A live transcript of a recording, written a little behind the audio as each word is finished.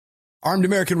Armed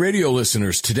American Radio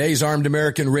listeners, today's Armed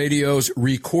American Radio's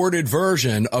recorded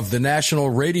version of the national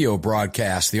radio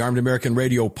broadcast, the Armed American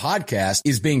Radio podcast,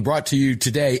 is being brought to you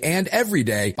today and every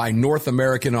day by North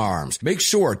American Arms. Make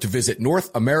sure to visit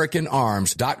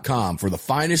NorthAmericanArms.com for the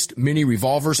finest mini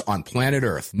revolvers on planet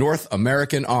Earth.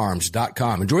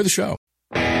 NorthAmericanArms.com. Enjoy the show.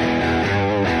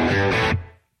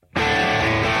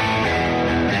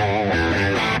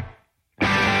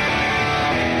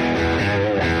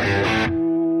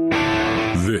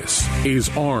 This is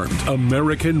Armed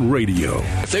American Radio.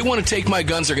 If they want to take my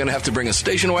guns, they're going to have to bring a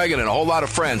station wagon and a whole lot of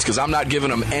friends, because I'm not giving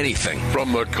them anything.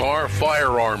 From the Car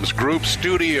Firearms Group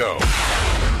studio.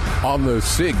 On the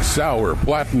Sig Sauer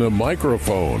Platinum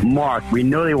microphone. Mark, we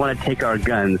know they want to take our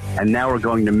guns, and now we're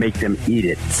going to make them eat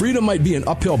it. Freedom might be an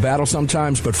uphill battle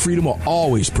sometimes, but freedom will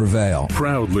always prevail.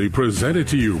 Proudly presented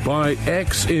to you by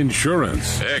X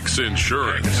Insurance. X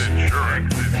Insurance.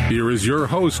 Here is your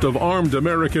host of Armed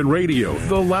American Radio,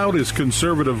 the loudest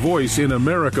conservative voice in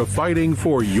America fighting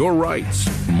for your rights,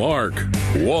 Mark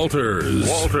Walters.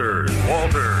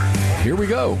 Here we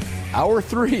go. Hour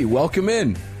 3. Welcome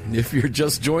in. If you're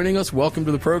just joining us, welcome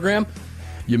to the program.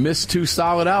 You missed 2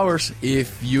 solid hours.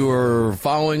 If you're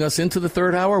following us into the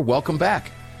third hour, welcome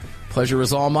back. Pleasure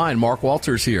is all mine. Mark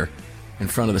Walters here in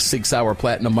front of the Sig Sauer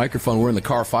Platinum microphone. We're in the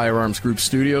Car Firearms Group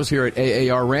studios here at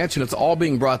AAR Ranch, and it's all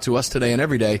being brought to us today and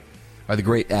every day by the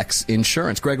great X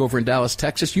Insurance. Greg, over in Dallas,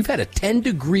 Texas, you've had a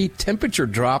 10-degree temperature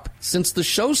drop since the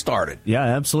show started. Yeah,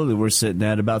 absolutely. We're sitting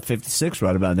at about 56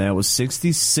 right about now. It was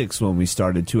 66 when we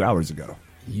started 2 hours ago.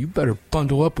 You better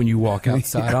bundle up when you walk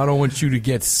outside. I don't want you to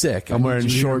get sick. I'm wearing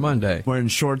Monday. Wearing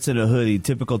shorts and a hoodie,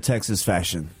 typical Texas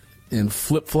fashion. And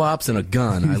flip-flops and a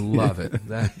gun. I love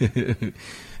it.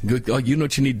 Good. Oh, you know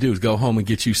what you need to do is go home and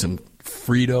get you some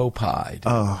Frito pie. Dude.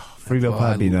 Oh, Frito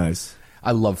pie would be nice.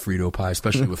 I love Frito pie,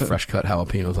 especially with fresh-cut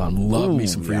jalapenos on. Love me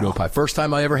some Frito pie. First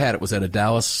time I ever had it was at a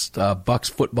Dallas Bucks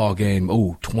football game,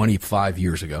 25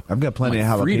 years ago. I've got plenty of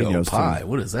jalapenos, Frito pie, too.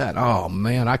 What is that? Oh,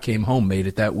 man, I came home, made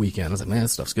it that weekend. I was like, man,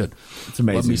 this stuff's good. It's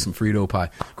amazing. Love me some Frito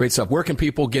pie. Great stuff. Where can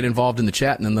people get involved in the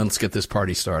chat, and then let's get this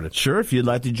party started? Sure. If you'd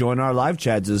like to join our live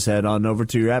chat, just head on over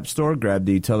to your app store, grab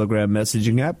the Telegram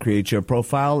messaging app, create your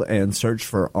profile, and search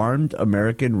for Armed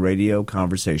American Radio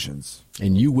Conversations.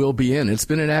 And you will be in. It's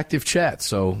been an active chat,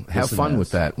 so have fun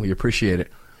with that. We appreciate it.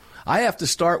 I have to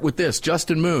start with this.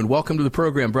 Justin Moon, welcome to the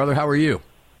program, brother. How are you?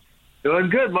 Doing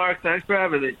good, Mark. Thanks for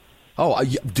having me. Oh,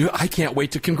 I can't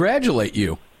wait to congratulate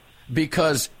you,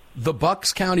 because the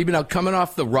Bucks County, now coming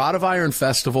off the Rod of Iron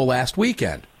Festival last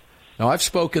weekend. Now, I've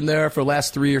spoken there for the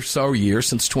last 3 or so years,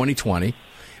 since 2020.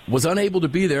 Was unable to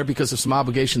be there because of some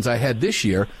obligations I had this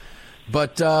year.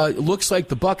 But it looks like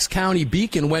the Bucks County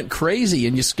Beacon went crazy,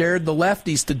 and you scared the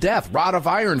lefties to death. Rod of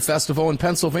Iron Festival in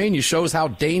Pennsylvania shows how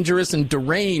dangerous and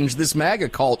deranged this MAGA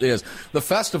cult is. The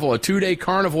festival, a 2-day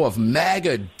carnival of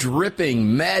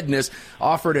MAGA-dripping madness,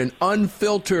 offered an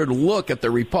unfiltered look at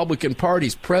the Republican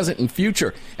Party's present and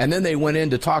future. And then they went in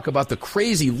to talk about the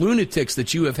crazy lunatics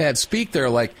that you have had speak there,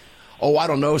 like, I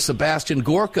don't know, Sebastian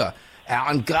Gorka.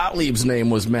 Alan Gottlieb's name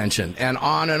was mentioned, and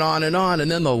on and on and on.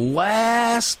 And then the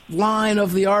last line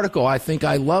of the article, I think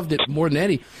I loved it more than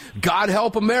any. God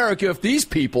help America if these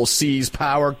people seize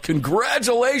power.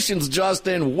 Congratulations,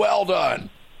 Justin. Well done.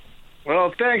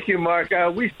 Well, thank you, Mark.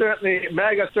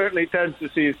 MAGA certainly tends to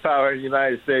seize power in the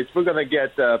United States. We're going to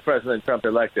get President Trump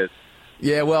elected.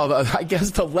 Yeah, well, I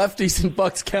guess the lefties in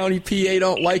Bucks County, PA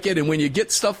don't like it. And when you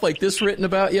get stuff like this written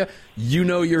about you, you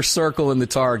know your circle and the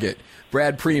target.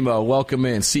 Brad Primo, welcome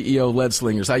in, CEO Lead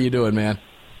Slingers. How you doing, man?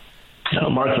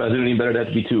 Mark, if I was doing any better,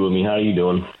 that'd be 2 of me. How are you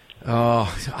doing?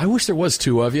 I wish there was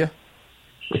 2 of you.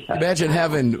 Imagine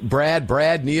having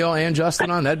Brad, Neil, and Justin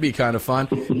on. That'd be kind of fun.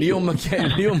 Neil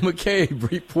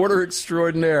McCabe, reporter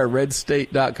extraordinaire,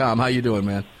 redstate.com. How you doing,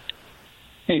 man?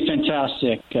 Hey,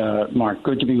 fantastic, Mark.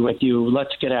 Good to be with you.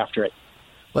 Let's get after it.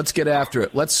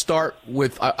 Let's start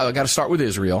with, I got to start with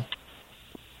Israel.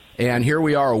 And here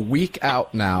we are a week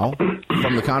out now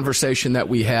from the conversation that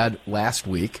we had last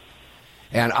week.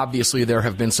 And obviously there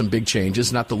have been some big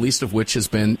changes, not the least of which has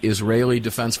been Israeli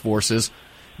Defense Forces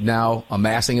now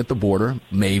amassing at the border,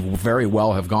 may very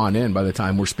well have gone in by the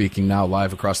time we're speaking now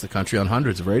live across the country on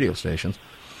hundreds of radio stations.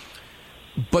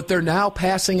 But they're now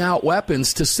passing out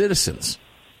weapons to citizens.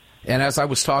 And as I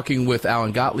was talking with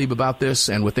Alan Gottlieb about this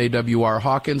and with AAR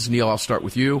Hawkins, Neil, I'll start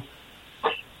with you.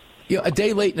 A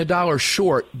day late and a dollar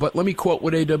short, but let me quote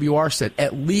what AWR said.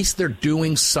 At least they're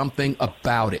doing something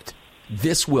about it.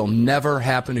 This will never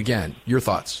happen again. Your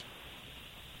thoughts?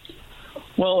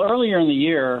 Well, earlier in the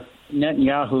year,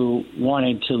 Netanyahu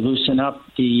wanted to loosen up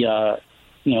the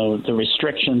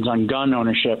restrictions on gun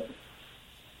ownership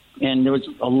And there was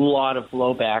a lot of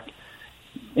blowback,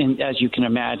 as you can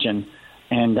imagine.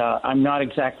 And I'm not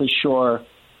exactly sure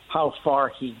how far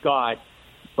he got,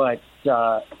 but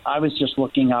I was just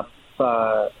looking up,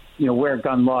 where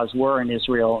gun laws were in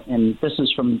Israel, and this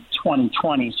is from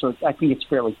 2020, so I think it's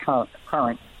fairly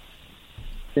current.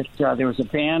 That there was a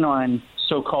ban on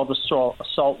so-called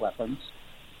assault weapons.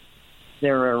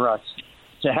 There are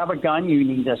to have a gun, you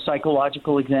need a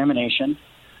psychological examination.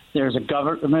 There's a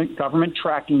government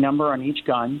tracking number on each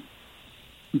gun.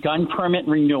 Gun permit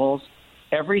renewals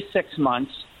every 6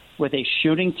 months with a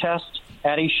shooting test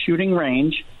at a shooting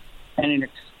range, and an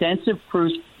extensive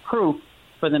proof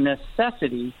for the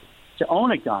necessity to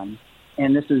own a gun.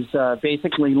 And this is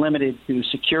basically limited to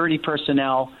security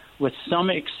personnel with some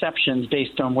exceptions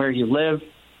based on where you live.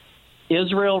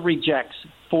 Israel rejects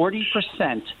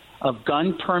 40% of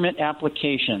gun permit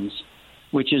applications,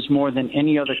 which is more than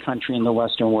any other country in the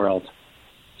Western world.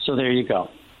 So there you go.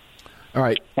 All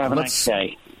right. Have a nice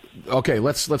day. Okay,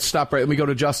 let's stop right. Let me go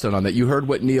to Justin on that. You heard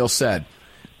what Neil said.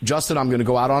 Justin, I'm going to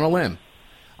go out on a limb.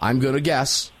 I'm going to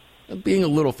guess, being a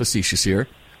little facetious here,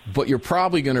 but you're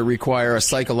probably going to require a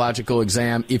psychological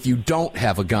exam if you don't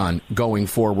have a gun going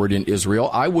forward in Israel.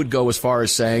 I would go as far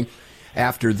as saying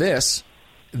after this,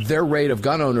 their rate of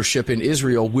gun ownership in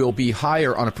Israel will be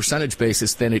higher on a percentage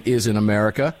basis than it is in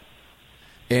America.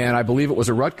 And I believe it was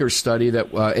a Rutgers study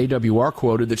that AAR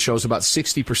quoted that shows about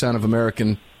 60% of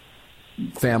American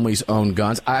families own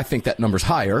guns. I think that number's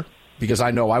higher because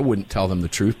I know I wouldn't tell them the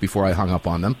truth before I hung up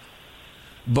on them.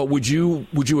 But would you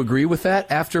agree with that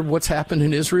after what's happened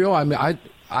in Israel? I mean,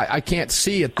 I can't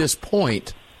see at this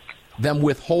point them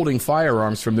withholding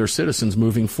firearms from their citizens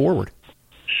moving forward.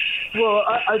 Well,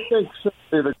 I think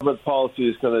the government policy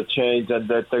is going to change and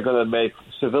that they're going to make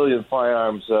civilian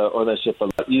firearms ownership a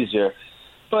lot easier.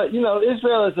 But,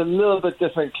 Israel is a little bit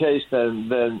different case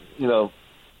than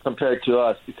compared to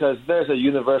us because there's a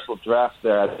universal draft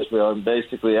there at Israel, and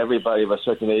basically everybody of a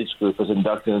certain age group is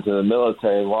inducted into the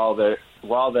military. And while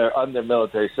they're under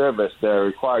military service, they're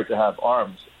required to have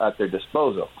arms at their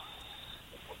disposal.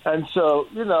 And so,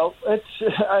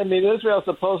 Israel's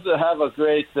supposed to have a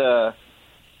great,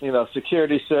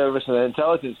 security service and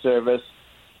intelligence service.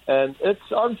 And it's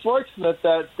unfortunate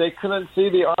that they couldn't see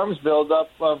the arms buildup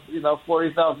of,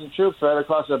 40,000 troops right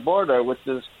across the border, which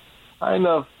is kind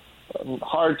of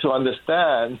hard to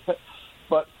understand.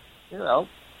 But,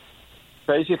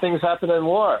 crazy things happen in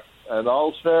war. And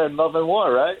all's fair in love and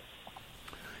war, right?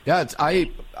 Yeah,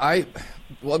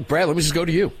 well, Brad, let me just go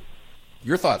to you.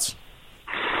 Your thoughts.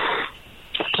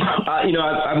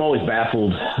 I'm always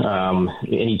baffled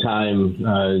anytime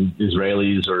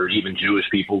Israelis or even Jewish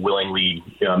people willingly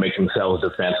make themselves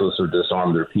defenseless or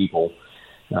disarm their people.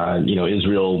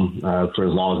 Israel, for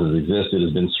as long as it's existed,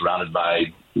 has been surrounded by,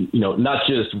 not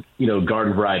just,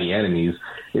 garden variety enemies.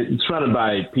 It's surrounded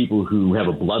by people who have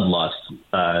a bloodlust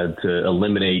to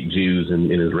eliminate Jews and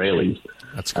Israelis.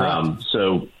 That's correct.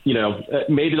 So,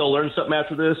 maybe they'll learn something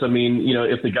after this. I mean,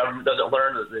 if the government doesn't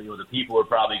learn, the people are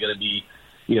probably going to be,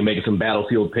 making some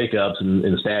battlefield pickups and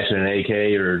stashing an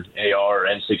AK or AR or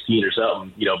M16 or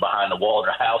something, behind the wall of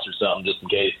their house or something just in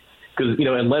case. Because,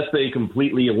 unless they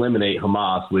completely eliminate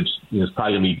Hamas, which is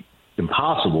probably going to be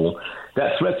impossible,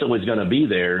 that threat's always going to be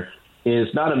there. And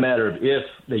it's not a matter of if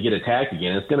they get attacked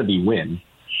again. It's going to be when.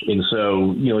 And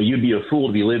so, you'd be a fool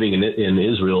to be living in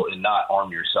Israel and not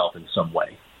arm yourself in some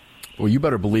way. Well, you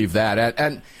better believe that.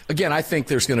 And again, I think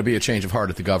there's going to be a change of heart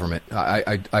at the government.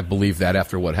 I believe that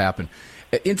after what happened.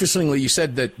 Interestingly, you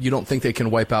said that you don't think they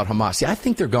can wipe out Hamas. Yeah, I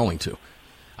think they're going to.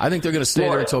 I think they're going to stay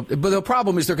there until. But the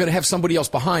problem is they're going to have somebody else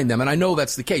behind them, and I know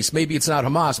that's the case. Maybe it's not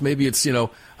Hamas. Maybe it's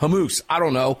Hamas. I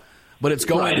don't know, but it's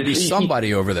going to be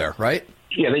somebody over there, right?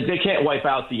 Yeah, they can't wipe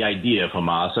out the idea of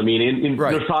Hamas. I mean,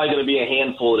 there's probably going to be a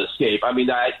handful that escape. I mean,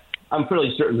 I'm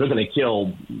fairly certain they're going to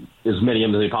kill as many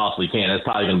of them as they possibly can. It's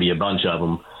probably going to be a bunch of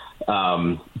them.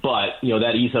 But,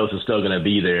 that ethos is still going to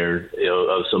be there,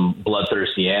 of some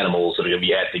bloodthirsty animals that are going to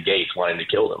be at the gates wanting to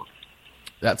kill them.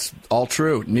 That's all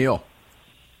true. Neil.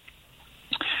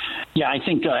 Yeah, I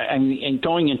think, and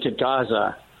going into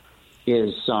Gaza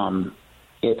is,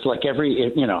 it's like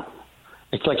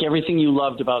it's like everything you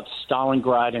loved about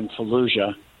Stalingrad and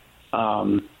Fallujah,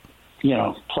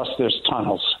 plus there's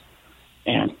tunnels.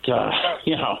 And,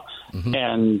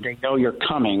 and they know you're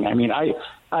coming. I mean,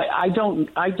 I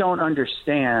don't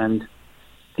understand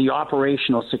the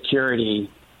operational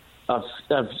security of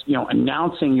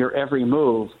announcing your every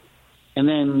move, and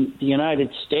then the United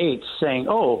States saying,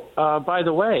 by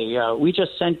the way, we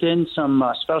just sent in some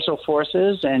special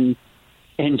forces and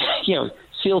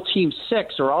SEAL Team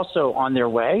 6 are also on their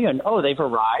way, and they've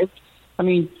arrived. I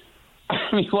mean,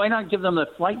 I mean, why not give them the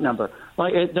flight number?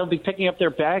 Like, they'll be picking up their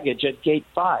baggage at gate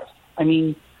 5. I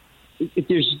mean,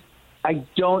 I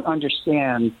don't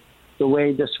understand the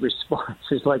way this response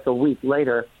is like a week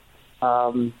later.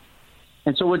 And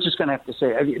so we're just going to have to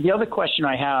say, the other question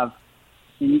I have,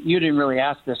 you didn't really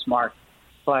ask this, Mark,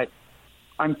 but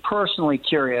I'm personally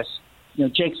curious. You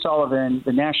know, Jake Sullivan,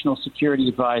 the national security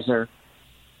advisor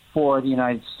for the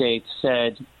United States,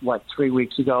 said, 3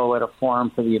 weeks ago at a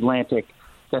forum for The Atlantic,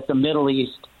 that the Middle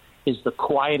East is the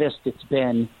quietest it's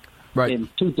been in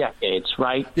 2 decades,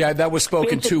 right? Yeah, that was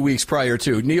spoken 2 weeks prior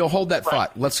to. Neil, hold that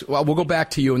thought. We'll go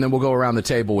back to you, and then we'll go around the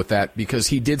table with that, because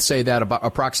he did say that about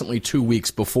approximately 2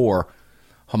 weeks before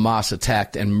Hamas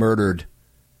attacked and murdered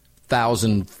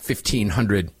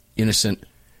 1,500 innocent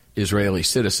Israeli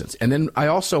citizens. And then I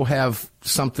also have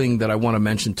something that I want to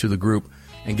mention to the group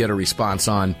and get a response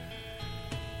on.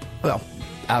 Well,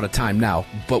 out of time now,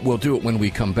 but we'll do it when we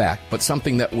come back. But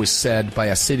something that was said by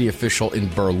a city official in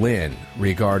Berlin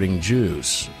regarding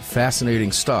Jews.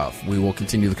 Fascinating stuff. We will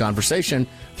continue the conversation.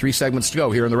 3 segments to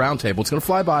go here in the Roundtable. It's going to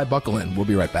fly by. Buckle in. We'll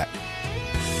be right back.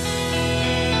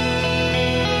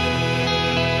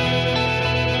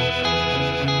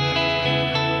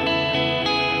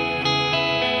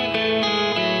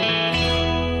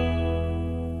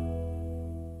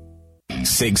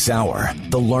 Sig Sauer,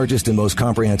 the largest and most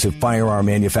comprehensive firearm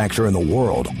manufacturer in the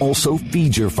world, also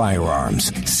feeds your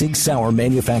firearms. Sig Sauer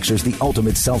manufactures the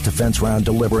ultimate self-defense round,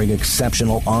 delivering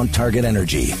exceptional on-target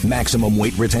energy, maximum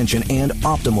weight retention, and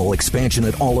optimal expansion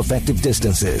at all effective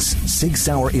distances. Sig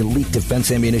Sauer Elite Defense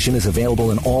Ammunition is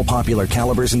available in all popular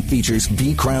calibers and features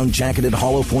V-crown jacketed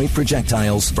hollow point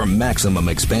projectiles for maximum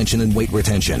expansion and weight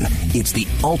retention. It's the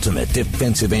ultimate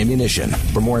defensive ammunition.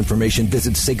 For more information,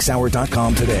 visit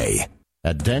SigSauer.com today.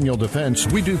 At Daniel Defense,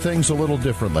 we do things a little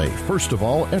differently. First of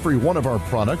all, every one of our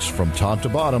products, from top to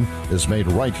bottom, is made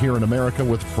right here in America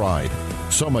with pride.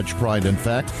 So much pride, in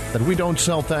fact, that we don't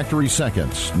sell factory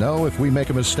seconds. No, if we make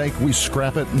a mistake, we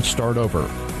scrap it and start over.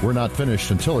 We're not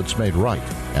finished until it's made right.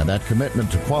 And that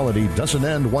commitment to quality doesn't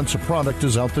end once a product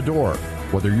is out the door.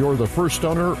 Whether you're the first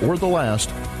owner or the last,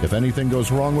 if anything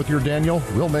goes wrong with your Daniel,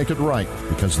 we'll make it right,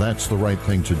 because that's the right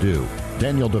thing to do.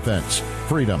 Daniel Defense.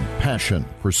 Freedom, passion,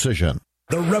 precision.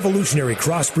 The revolutionary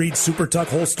Crossbreed Super Tuck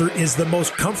holster is the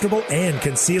most comfortable and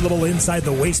concealable inside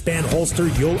the waistband holster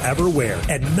you'll ever wear,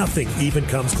 and nothing even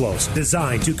comes close.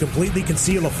 Designed to completely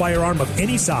conceal a firearm of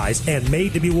any size and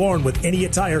made to be worn with any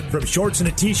attire, from shorts and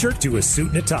a t-shirt to a suit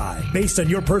and a tie. Based on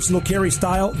your personal carry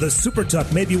style, the Super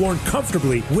Tuck may be worn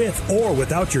comfortably with or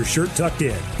without your shirt tucked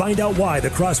in. Find out why the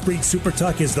Crossbreed Super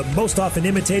Tuck is the most often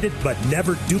imitated but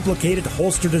never duplicated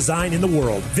holster design in the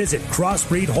world. Visit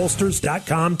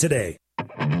crossbreedholsters.com today.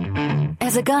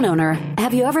 As a gun owner,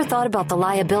 have you ever thought about the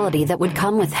liability that would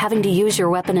come with having to use your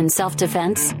weapon in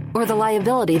self-defense? Or the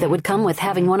liability that would come with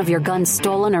having one of your guns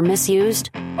stolen or misused?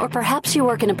 Or perhaps you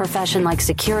work in a profession like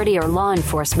security or law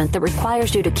enforcement that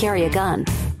requires you to carry a gun.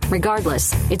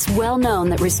 Regardless, it's well known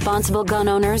that responsible gun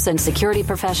owners and security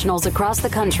professionals across the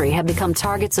country have become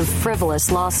targets of frivolous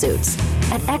lawsuits.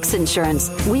 At X Insurance,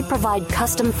 we provide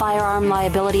custom firearm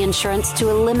liability insurance to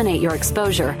eliminate your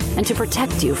exposure and to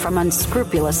protect you from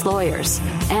unscrupulous lawyers.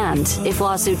 And if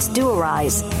lawsuits do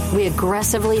arise, we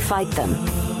aggressively fight them.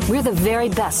 We're the very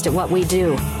best at what we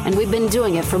do, and we've been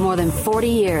doing it for more than 40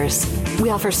 years. We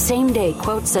offer same-day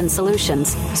quotes and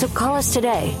solutions, so call us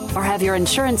today or have your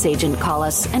insurance agent call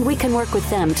us, and we can work with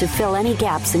them to fill any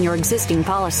gaps in your existing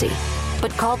policy.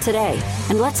 But call today,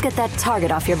 and let's get that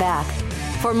target off your back.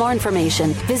 For more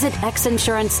information, visit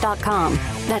xinsurance.com.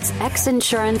 That's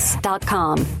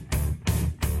xinsurance.com.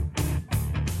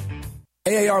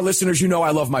 AAR listeners, you know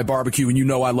I love my barbecue and you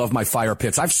know I love my fire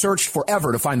pits. I've searched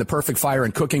forever to find the perfect fire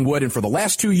and cooking wood, and for the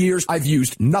last 2 years, I've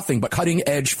used nothing but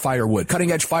cutting-edge firewood.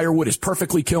 Cutting-edge firewood is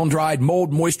perfectly kiln-dried,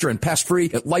 mold, moisture, and pest-free.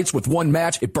 It lights with one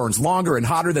match. It burns longer and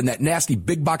hotter than that nasty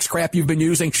big-box crap you've been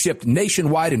using. Shipped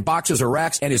nationwide in boxes or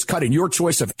racks, and is cut in your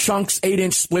choice of chunks,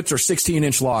 8-inch splits, or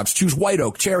 16-inch logs. Choose white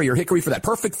oak, cherry, or hickory for that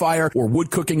perfect fire or wood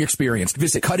cooking experience.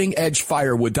 Visit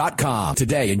cuttingedgefirewood.com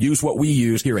today and use what we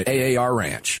use here at AAR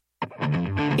Ranch.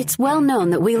 It's well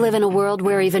known that we live in a world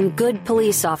where even good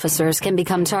police officers can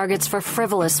become targets for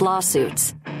frivolous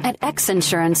lawsuits. At X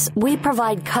Insurance, we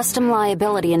provide custom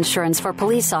liability insurance for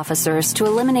police officers to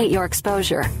eliminate your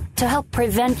exposure, to help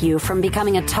prevent you from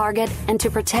becoming a target, and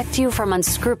to protect you from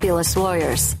unscrupulous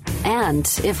lawyers. And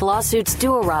if lawsuits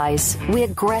do arise, we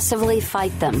aggressively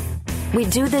fight them. We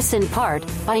do this in part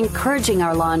by encouraging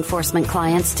our law enforcement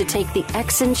clients to take the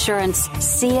X Insurance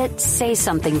See It, Say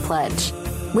Something pledge.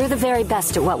 We're the very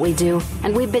best at what we do,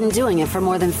 and we've been doing it for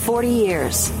more than 40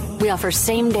 years. We offer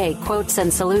same-day quotes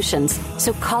and solutions,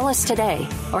 so call us today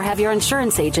or have your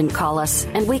insurance agent call us,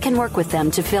 and we can work with them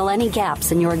to fill any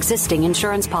gaps in your existing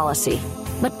insurance policy.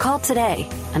 But call today,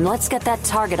 and let's get that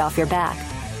target off your back.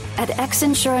 At X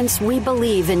Insurance, we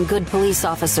believe in good police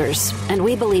officers, and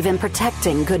we believe in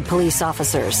protecting good police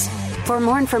officers. For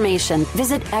more information,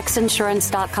 visit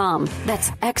xinsurance.com. That's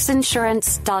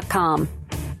xinsurance.com.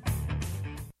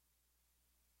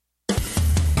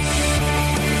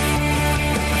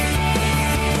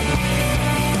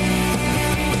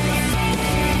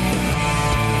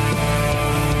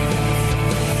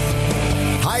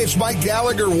 It's Mike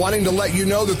Gallagher wanting to let you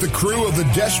know that the crew of the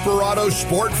Desperado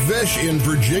Sport Fish in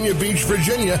Virginia Beach,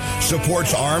 Virginia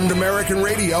supports Armed American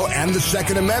Radio and the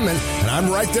Second Amendment, and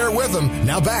I'm right there with them.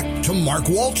 Now back to Mark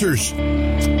Walters.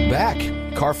 Back,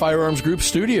 Car Firearms Group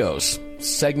Studios,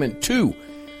 segment 2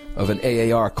 of an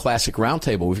AAR Classic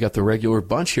Roundtable. We've got the regular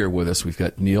bunch here with us. We've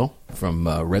got Neil from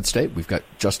Red State. We've got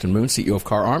Justin Moon, CEO of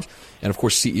Car Arms, and, of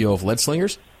course, CEO of Lead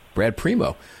Slingers, Brad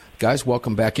Primo. Guys,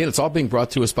 welcome back in. It's all being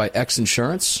brought to us by X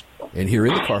Insurance and here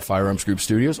in the Car Firearms Group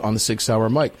Studios on the 6 Hour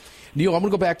mic. Neil, I'm going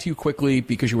to go back to you quickly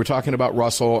because you were talking about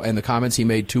Russell and the comments he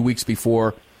made 2 weeks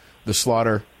before the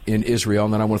slaughter in Israel,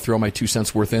 and then I want to throw my 2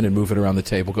 cents worth in and move it around the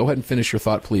table. Go ahead and finish your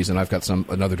thought, please, and I've got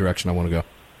another direction I want to go.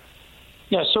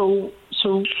 Yeah, so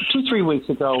 2-3 weeks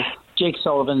ago, Jake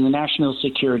Sullivan, the National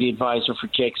Security Advisor for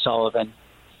Jake Sullivan,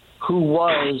 who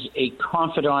was a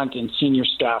confidant and senior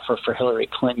staffer for Hillary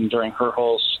Clinton during her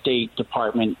whole State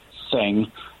Department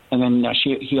thing. And then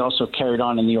he also carried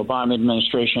on in the Obama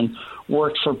administration,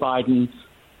 worked for Biden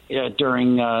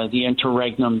during the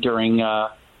interregnum during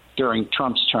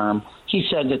Trump's term. He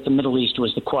said that the Middle East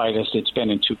was the quietest it's been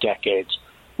in 2 decades,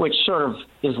 which sort of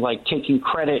is like taking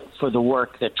credit for the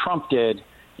work that Trump did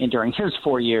during his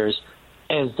 4 years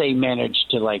as they managed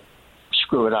to,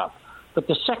 screw it up. But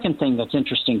the second thing that's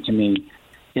interesting to me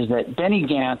is that Benny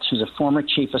Gantz, who's a former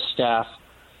chief of staff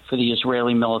for the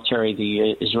Israeli military,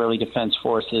 the Israeli Defense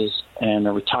Forces, and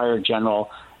a retired general,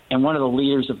 and one of the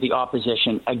leaders of the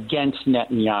opposition against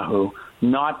Netanyahu,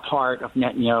 not part of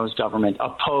Netanyahu's government,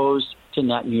 opposed to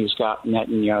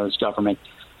Netanyahu's government,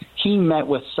 he met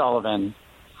with Sullivan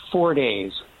 4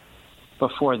 days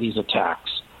before these attacks.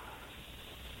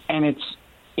 And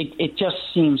it just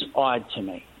seems odd to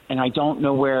me. And I don't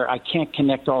know where, I can't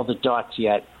connect all the dots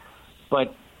yet,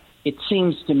 but it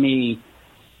seems to me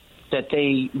that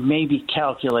they maybe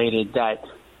calculated that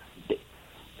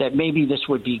maybe this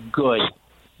would be good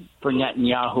for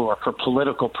Netanyahu or for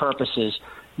political purposes,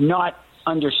 not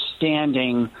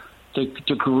understanding the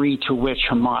degree to which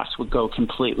Hamas would go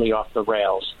completely off the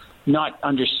rails, not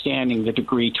understanding the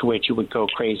degree to which it would go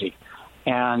crazy.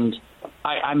 And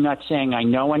I'm not saying I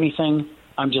know anything.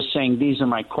 I'm just saying these are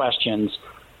my questions.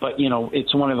 But,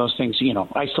 it's one of those things,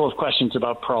 I still have questions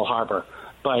about Pearl Harbor.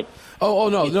 But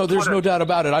no, there's no doubt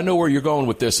about it. I know where you're going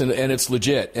with this, and it's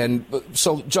legit. And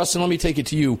so, Justin, let me take it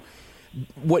to you.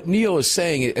 What Neil is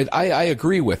saying, I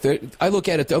agree with it. I look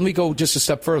at it, let me go just a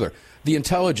step further. The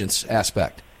intelligence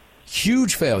aspect,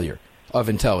 huge failure of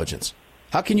intelligence.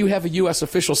 How can you have a U.S.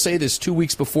 official say this 2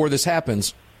 weeks before this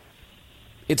happens?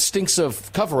 It stinks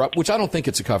of cover-up, which I don't think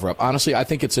it's a cover-up. Honestly, I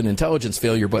think it's an intelligence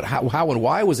failure. But how and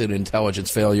why was it an intelligence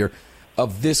failure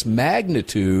of this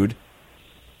magnitude?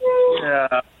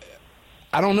 Yeah.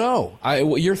 I don't know.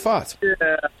 Your thoughts?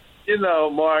 Yeah.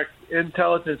 Mark,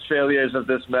 intelligence failures of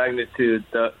this magnitude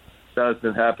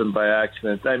doesn't happen by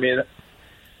accident. I mean,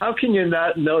 how can you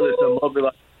not notice a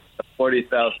mobilization of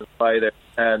 40,000 fighters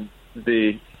and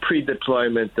the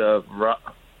pre-deployment of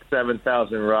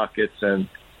 7,000 rockets and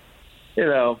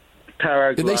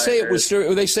paragliders? Did they say it was?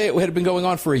 They say it had been going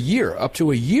on for a year, up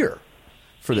to a year,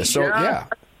 for this. So yeah,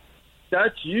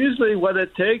 that's usually what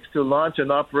it takes to launch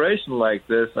an operation like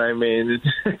this. I mean,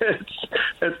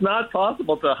 it's not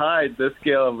possible to hide this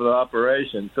scale of an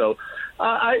operation. So,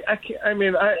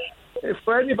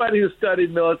 for anybody who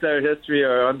studied military history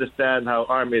or understand how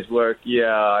armies work,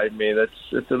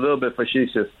 it's a little bit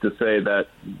facetious to say that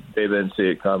they didn't see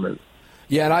it coming.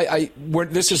 Yeah, and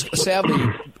this is sadly,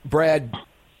 Brad,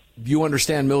 you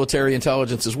understand military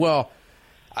intelligence as well.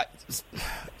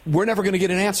 We're never going to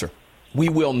get an answer. We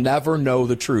will never know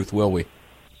the truth, will we?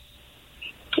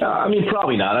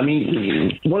 Probably not.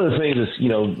 One of the things is,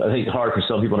 I think hard for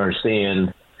some people to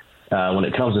understand when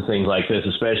it comes to things like this,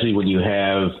 especially when you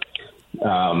have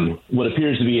what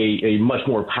appears to be a much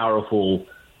more powerful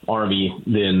army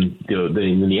than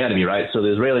the enemy, right? So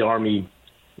the Israeli army,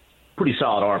 pretty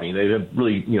solid army. They have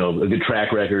really, a good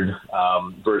track record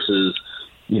versus,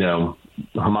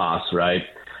 Hamas, right?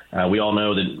 We all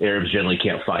know that Arabs generally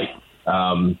can't fight.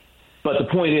 But the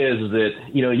point is that,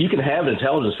 you can have an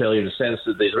intelligence failure in the sense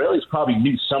that the Israelis probably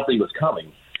knew something was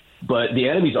coming, but the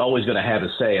enemy's always going to have a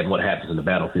say in what happens in the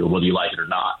battlefield, whether you like it or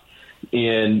not.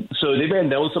 And so they may have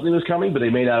known something was coming, but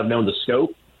they may not have known the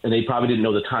scope, and they probably didn't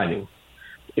know the timing.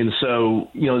 And so,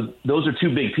 those are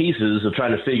two big pieces of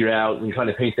trying to figure out and trying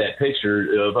to paint that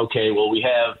picture of, okay, well, we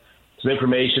have some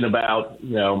information about,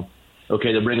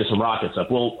 okay, they're bringing some rockets up.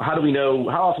 Well, how do we know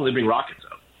how often they bring rockets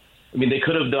up? I mean, they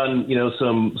could have done,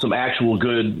 some actual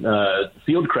good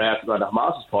field craft on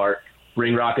Hamas's part.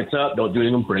 Bring rockets up, don't do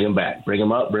anything, bring them back. Bring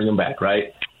them up, bring them back,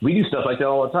 right? We do stuff like that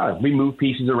all the time. We move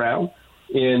pieces around,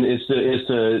 and it's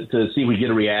to see if we get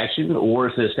a reaction, or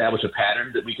it's to establish a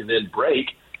pattern that we can then break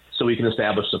so we can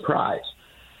establish surprise.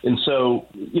 And so,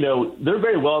 there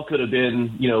very well could have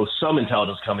been, some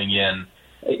intelligence coming in.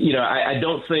 I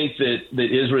don't think that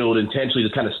Israel would intentionally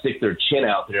just kind of stick their chin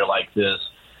out there like this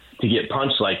to get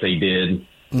punched like they did,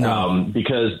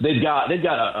 because they've got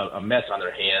a mess on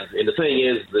their hands. And the thing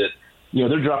is that,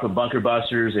 they're dropping bunker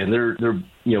busters and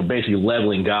they're basically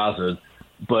leveling Gaza.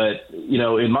 But,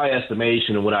 in my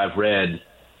estimation and what I've read,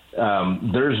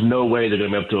 there's no way they're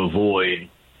going to be able to avoid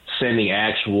sending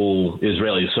actual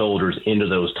Israeli soldiers into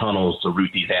those tunnels to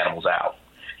root these animals out.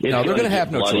 No, they're going to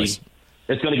have no choice.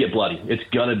 It's going to get bloody. It's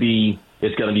going to be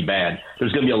bad.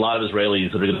 There's going to be a lot of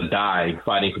Israelis that are going to die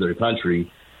fighting for their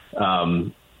country.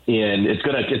 And Hamas is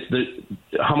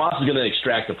going to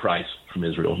extract a price from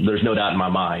Israel. There's no doubt in my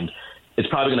mind. It's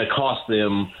probably going to cost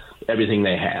them everything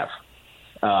they have.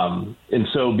 And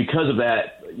so because of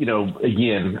that,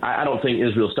 again, I don't think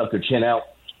Israel stuck their chin out.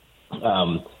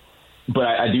 But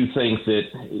I do think that,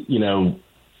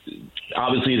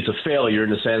 obviously it's a failure in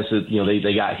the sense that,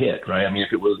 they got hit, right?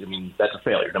 That's a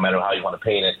failure, no matter how you want to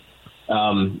paint it.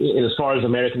 And as far as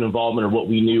American involvement or what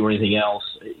we knew or anything else,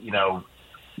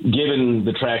 given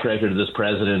the track record of this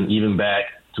president, even back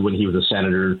to when he was a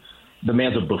senator, the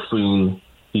man's a buffoon.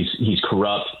 He's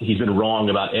corrupt. He's been wrong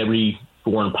about every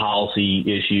foreign policy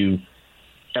issue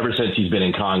ever since he's been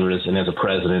in Congress and as a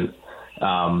president.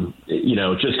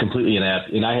 Just completely inept.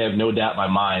 And I have no doubt in my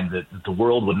mind that the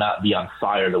world would not be on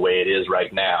fire the way it is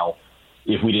right now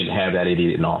if we didn't have that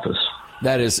idiot in office.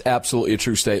 That is absolutely a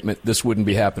true statement. This wouldn't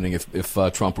be happening if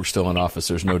Trump were still in office.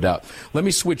 There's no doubt. Let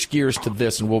me switch gears to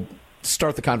this, and we'll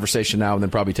start the conversation now and then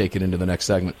probably take it into the next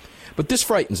segment. But this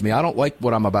frightens me. I don't like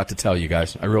what I'm about to tell you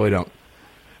guys. I really don't.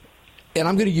 And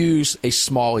I'm going to use a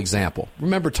small example.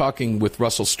 Remember talking with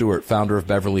Russell Stewart, founder of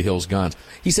Beverly Hills Guns.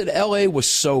 He said L.A. was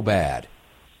so bad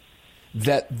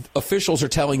that officials are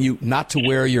telling you not to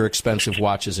wear your expensive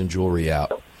watches and jewelry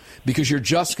out because you're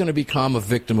just going to become a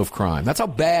victim of crime. That's how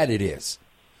bad it is.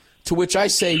 To which I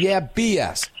say, yeah,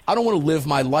 BS. I don't want to live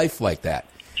my life like that.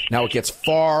 Now it gets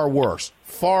far worse,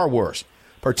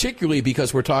 particularly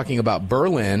because we're talking about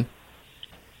Berlin,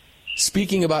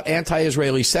 speaking about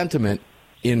anti-Israeli sentiment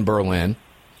in Berlin,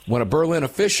 when a Berlin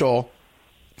official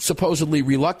supposedly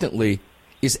reluctantly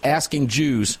is asking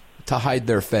Jews to hide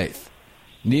their faith.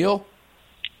 Neil,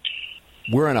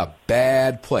 we're in a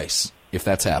bad place if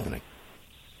that's happening.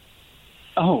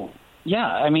 Oh,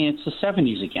 yeah. It's the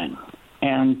 70s again.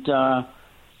 And,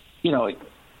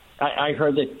 I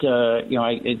heard that,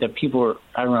 that people were,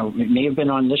 I don't know, it may have been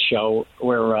on this show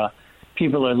where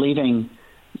people are leaving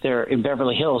in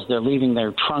Beverly Hills, they're leaving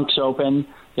their trunks open,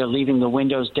 they're leaving the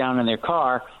windows down in their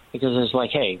car because it's like,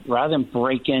 hey, rather than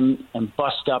break in and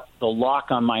bust up the lock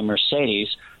on my Mercedes,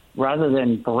 rather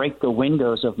than break the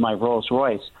windows of my Rolls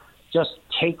Royce, just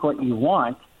take what you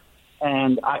want,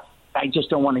 and I just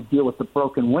don't want to deal with the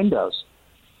broken windows.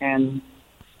 And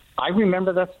I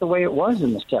remember that's the way it was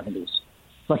in the 70s.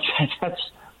 Like that's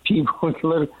people,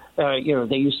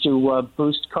 they used to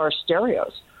boost car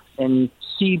stereos and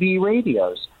CB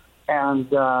radios, and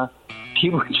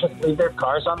people would just leave their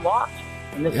cars unlocked.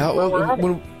 And this is where we're at.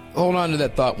 Hold on to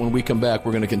that thought. When we come back,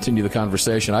 we're going to continue the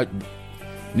conversation.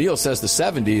 Neil says the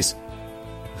 70s,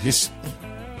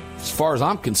 as far as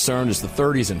I'm concerned, is the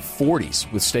 30s and 40s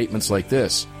with statements like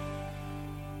this.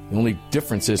 The only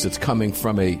difference is it's coming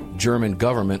from a German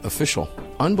government official.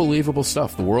 Unbelievable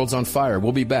stuff. The world's on fire.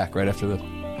 We'll be back right after this.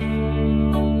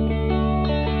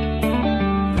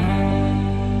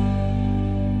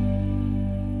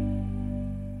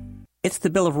 It's the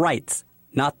Bill of Rights,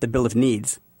 not the Bill of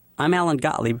Needs. I'm Alan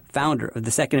Gottlieb, founder of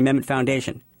the Second Amendment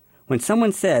Foundation. When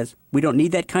someone says we don't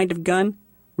need that kind of gun,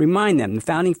 remind them the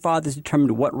Founding Fathers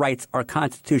determined what rights our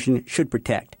Constitution should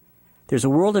protect. There's a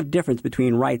world of difference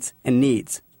between rights and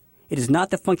needs. It is not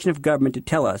the function of government to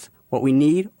tell us what we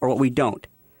need or what we don't.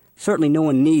 Certainly no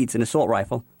one needs an assault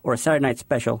rifle or a Saturday night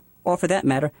special, or for that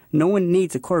matter, no one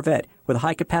needs a Corvette with a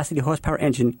high-capacity horsepower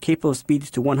engine capable of speeds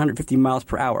to 150 miles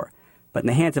per hour. But in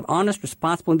the hands of honest,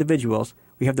 responsible individuals,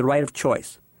 we have the right of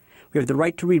choice. We have the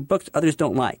right to read books others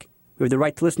don't like. We have the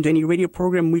right to listen to any radio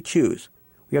program we choose.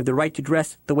 We have the right to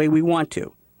dress the way we want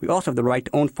to. We also have the right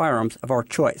to own firearms of our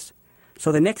choice.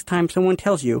 So the next time someone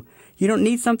tells you you don't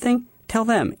need something, tell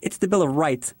them it's the Bill of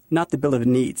Rights, not the Bill of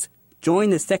Needs. Join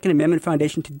the Second Amendment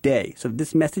Foundation today so that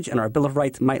this message and our Bill of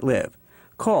Rights might live.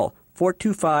 Call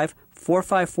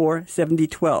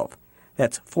 425-454-7012.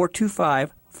 That's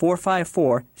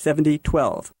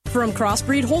 425-454-7012. From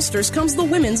Crossbreed Holsters comes the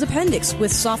Women's Appendix.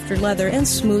 With softer leather and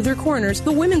smoother corners, the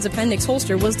Women's Appendix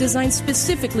holster was designed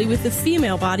specifically with the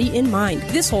female body in mind.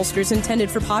 This holster is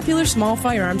intended for popular small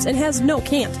firearms and has no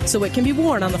cant, so it can be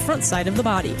worn on the front side of the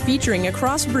body. Featuring a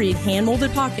crossbreed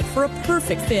hand-molded pocket for a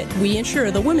perfect fit, we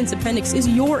ensure the Women's Appendix is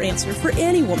your answer for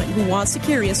any woman who wants to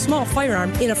carry a small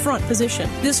firearm in a front position.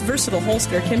 This versatile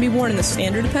holster can be worn in the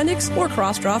standard appendix or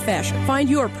cross-draw fashion. Find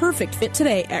your perfect fit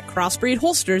today at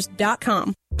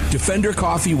crossbreedholsters.com. Defender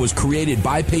Coffee was created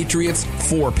by patriots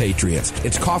for patriots.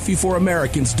 It's coffee for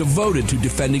Americans devoted to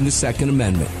defending the Second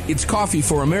Amendment. It's coffee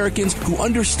for Americans who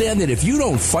understand that if you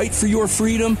don't fight for your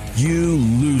freedom, you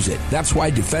lose it. That's why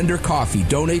Defender Coffee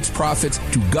donates profits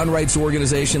to gun rights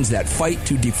organizations that fight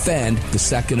to defend the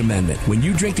Second Amendment. When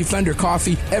you drink Defender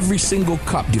Coffee, every single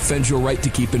cup defends your right to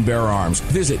keep and bear arms.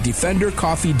 Visit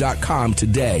DefenderCoffee.com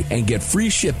today and get free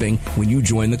shipping when you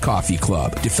join the coffee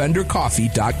club.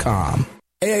 DefenderCoffee.com.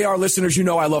 AAR listeners, you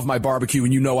know I love my barbecue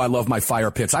and you know I love my fire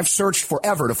pits. I've searched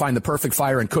forever to find the perfect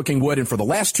fire and cooking wood, and for the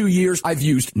last 2 years, I've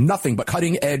used nothing but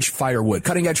cutting-edge firewood.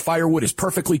 Cutting-edge firewood is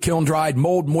perfectly kiln-dried,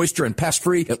 mold, moisture, and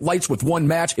pest-free. It lights with one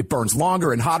match. It burns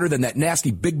longer and hotter than that nasty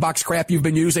big-box crap you've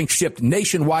been using, shipped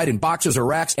nationwide in boxes or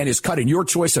racks, and is cut in your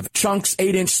choice of chunks,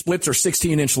 8-inch splits, or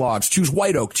 16-inch logs. Choose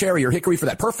white oak, cherry, or hickory for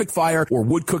that perfect fire or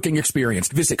wood cooking experience.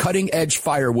 Visit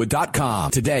CuttingEdgeFirewood.com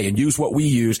today and use what we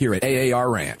use here at AAR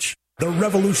Ranch. The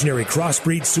revolutionary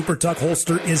Crossbreed Super Tuck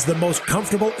holster is the most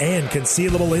comfortable and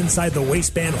concealable inside the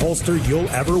waistband holster you'll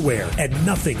ever wear, and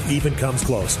nothing even comes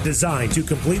close. Designed to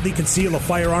completely conceal a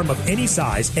firearm of any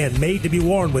size and made to be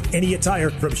worn with any attire,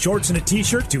 from shorts and a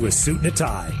t-shirt to a suit and a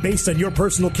tie. Based on your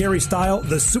personal carry style,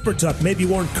 the Super Tuck may be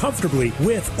worn comfortably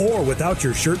with or without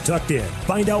your shirt tucked in.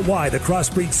 Find out why the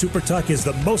Crossbreed Super Tuck is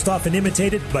the most often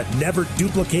imitated but never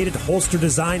duplicated holster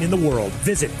design in the world.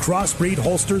 Visit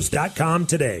CrossbreedHolsters.com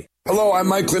today. Hello, I'm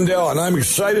Mike Lindell, and I'm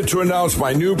excited to announce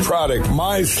my new product,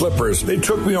 My Slippers. They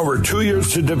took me over 2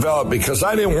 years to develop because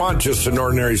I didn't want just an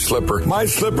ordinary slipper. My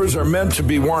slippers are meant to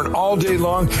be worn all day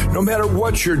long, no matter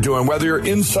what you're doing, whether you're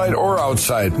inside or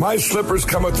outside. My slippers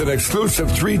come with an exclusive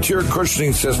 3-tier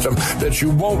cushioning system that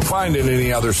you won't find in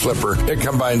any other slipper. It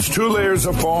combines 2 layers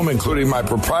of foam, including my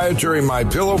proprietary My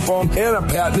Pillow foam and a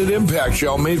patented impact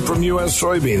gel made from U.S.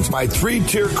 soybeans. My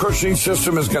 3-tier cushioning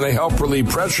system is going to help relieve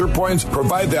pressure points,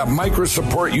 provide that micro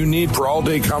support you need for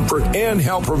all-day comfort, and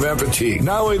help prevent fatigue.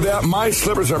 Not only that, my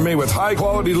slippers are made with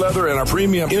high-quality leather and a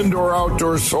premium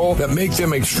indoor-outdoor sole that make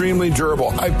them extremely durable.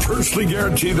 I personally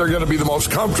guarantee they're going to be the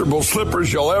most comfortable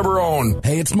slippers you'll ever own.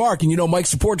 Hey, it's Mark, and you know Mike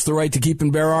supports the right to keep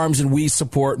and bear arms, and we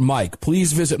support Mike.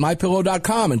 Please visit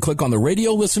MyPillow.com and click on the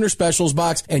radio listener specials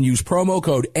box and use promo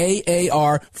code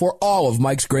AAR for all of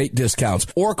Mike's great discounts.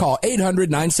 Or call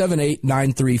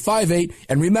 800-978-9358,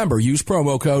 and remember, use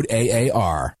promo code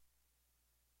AAR.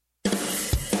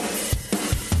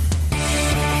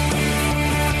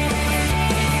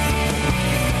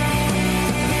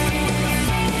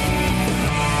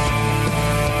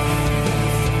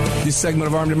 This segment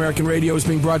of Armed American Radio is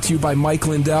being brought to you by Mike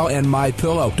Lindell and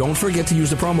MyPillow. Don't forget to use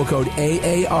the promo code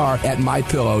AAR at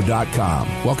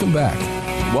MyPillow.com. Welcome back.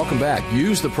 Welcome back.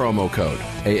 Use the promo code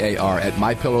AAR at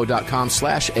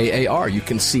MyPillow.com/AAR. You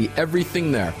can see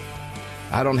everything there.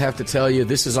 I don't have to tell you,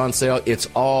 this is on sale. It's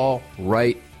all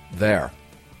right there.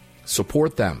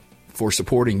 Support them for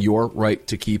supporting your right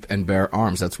to keep and bear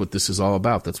arms. That's what this is all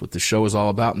about. That's what the show is all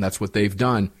about, and that's what they've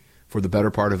done for the better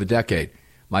part of a decade.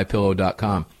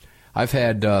 MyPillow.com. I've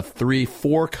had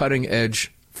 4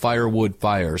 cutting-edge firewood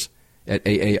fires at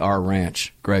AAR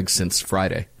Ranch, Greg, since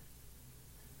Friday.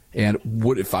 And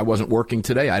if I wasn't working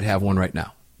today, I'd have one right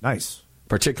now. Nice.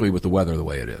 Particularly with the weather the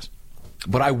way it is.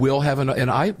 But I will have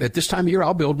at this time of year,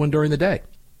 I'll build one during the day.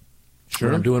 Sure.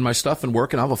 When I'm doing my stuff and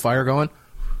working, I'll have a fire going.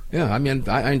 Yeah, I mean,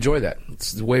 I enjoy that.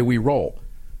 It's the way we roll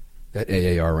at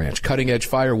AAR Ranch.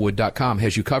 CuttingEdgeFirewood.com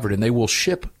has you covered, and they will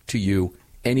ship to you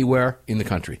anywhere in the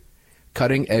country.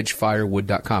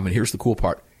 CuttingEdgeFirewood.com. And here's the cool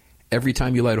part. Every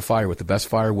time you light a fire with the best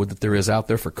firewood that there is out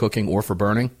there for cooking or for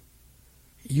burning,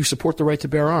 you support the right to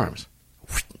bear arms.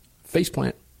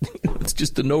 Faceplant. It's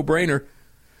just a no-brainer.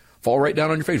 Fall right down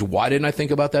on your face. Why didn't I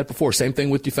think about that before? Same thing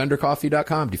with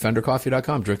DefenderCoffee.com.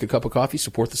 DefenderCoffee.com. Drink a cup of coffee,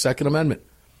 support the Second Amendment.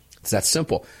 It's that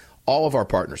simple. All of our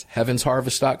partners,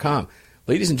 HeavensHarvest.com.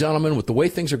 Ladies and gentlemen, with the way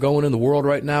things are going in the world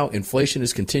right now, inflation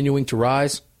is continuing to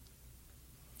rise.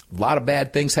 A lot of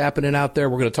bad things happening out there.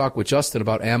 We're going to talk with Justin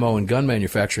about ammo and gun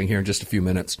manufacturing here in just a few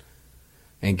minutes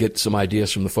and get some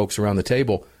ideas from the folks around the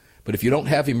table. But if you don't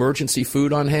have emergency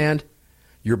food on hand,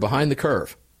 you're behind the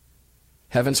curve.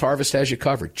 Heaven's Harvest has you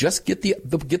covered. Just get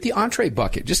the entree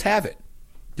bucket. Just have it.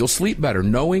 You'll sleep better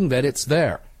knowing that it's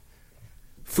there.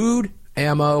 Food,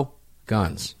 ammo,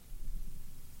 guns.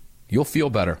 You'll feel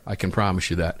better. I can promise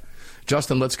you that.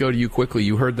 Justin, let's go to you quickly.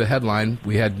 You heard the headline.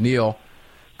 We had Neil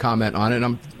comment on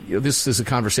it. This is a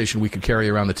conversation we could carry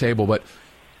around the table, but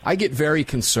I get very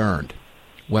concerned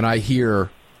when I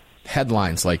hear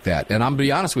headlines like that. And I'm going to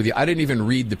be honest with you, I didn't even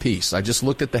read the piece. I just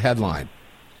looked at the headline.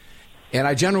 And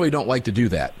I generally don't like to do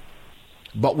that.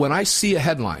 But when I see a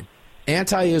headline,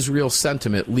 anti-Israel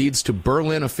sentiment leads to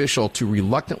Berlin official to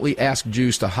reluctantly ask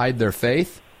Jews to hide their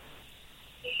faith,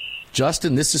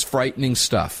 Justin, this is frightening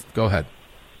stuff. Go ahead.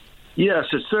 Yes,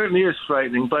 it certainly is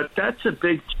frightening, but that's a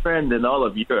big trend in all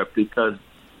of Europe because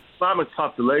Islamic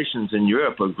populations in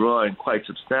Europe are growing quite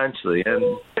substantially,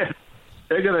 and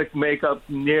they're going to make up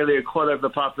nearly a quarter of the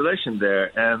population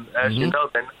there. And as you know,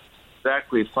 they're not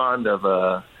exactly fond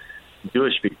of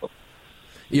Jewish people.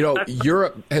 You know,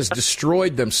 Europe has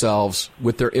destroyed themselves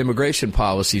with their immigration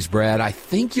policies, Brad. I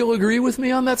think you'll agree with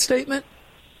me on that statement.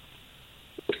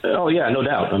 Oh yeah, no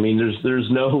doubt. I mean, there's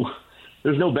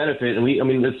no benefit, and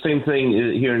the same thing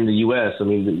here in the U.S. I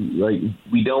mean, like,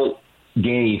 we don't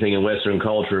gain anything in Western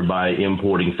culture by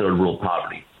importing third world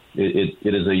poverty. It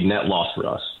is a net loss for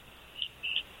us.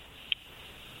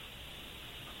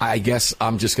 I guess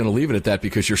I'm just going to leave it at that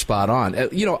because you're spot on.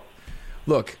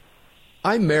 Look,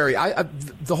 I'm married.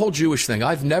 The whole Jewish thing,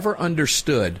 I've never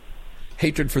understood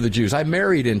hatred for the Jews. I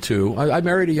married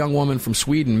a young woman from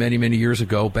Sweden many, many years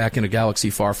ago back in a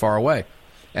galaxy far, far away.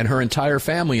 And her entire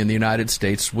family in the United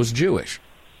States was Jewish.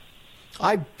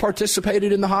 I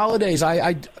participated in the holidays.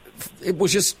 It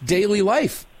was just daily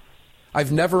life.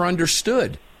 I've never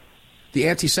understood the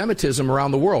anti-Semitism around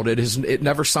the world. It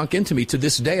never sunk into me. To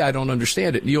this day, I don't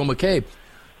understand it. Neil McCabe,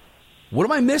 what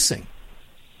am I missing?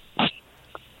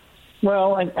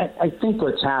 Well, I think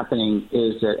what's happening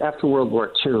is that after World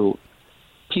War II,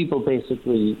 people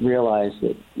basically realized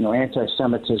that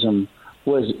anti-Semitism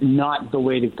was not the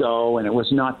way to go, and it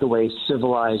was not the way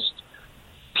civilized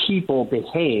people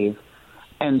behave,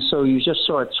 and so you just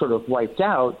saw it sort of wiped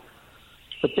out.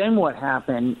 But then what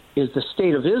happened is the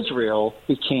state of Israel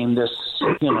became this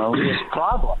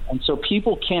problem, and so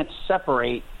people can't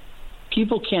separate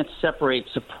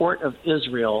support of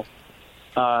Israel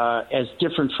as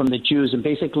different from the Jews, and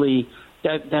basically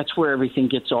that's where everything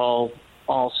gets all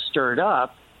stirred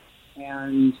up.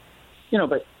 And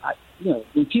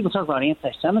when people talk about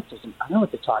anti-Semitism, I know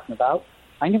what they're talking about.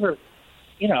 I never,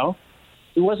 it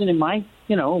wasn't in my,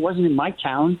 it wasn't in my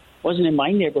town, wasn't in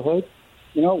my neighborhood,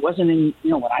 it wasn't in,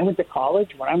 when I went to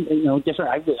college, when I'm,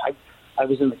 different. I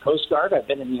was in the Coast Guard, I've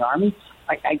been in the Army.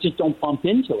 I just don't bump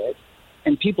into it,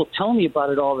 and people tell me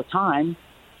about it all the time.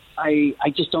 I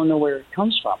just don't know where it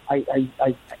comes from.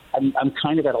 I'm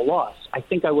kind of at a loss. I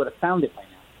think I would have found it by now.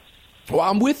 Well,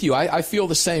 I'm with you. I feel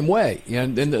the same way.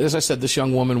 And as I said, this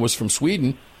young woman was from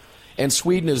Sweden, and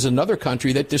Sweden is another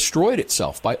country that destroyed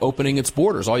itself by opening its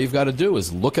borders. All you've got to do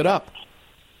is look it up.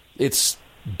 It's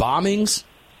bombings.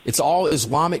 It's all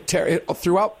Islamic terror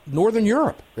throughout Northern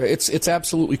Europe. It's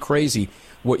absolutely crazy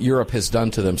what Europe has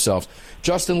done to themselves.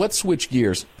 Justin, let's switch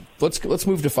gears. Let's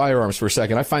move to firearms for a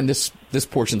second. I find this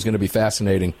portion is going to be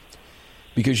fascinating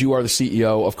because you are the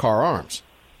CEO of Car Arms.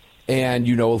 And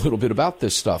you know a little bit about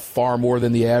this stuff, far more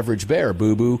than the average bear,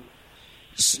 boo-boo.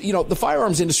 The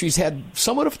firearms industry's had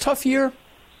somewhat of a tough year.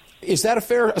 Is that a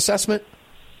fair assessment?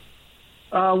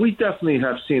 We definitely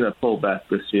have seen a pullback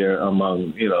this year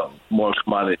among, more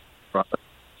commodity products.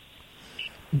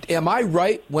 Am I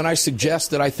right when I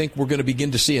suggest that I think we're going to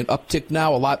begin to see an uptick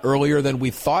now a lot earlier than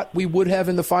we thought we would have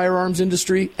in the firearms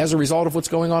industry as a result of what's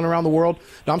going on around the world?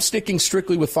 Now, I'm sticking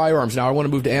strictly with firearms now. I want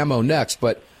to move to ammo next,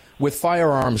 but with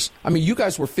firearms, you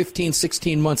guys were 15,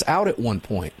 16 months out at one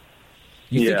point.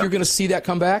 You think you're going to see that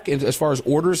come back as far as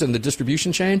orders and the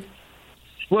distribution chain?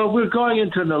 Well, we're going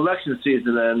into an election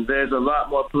season, and there's a lot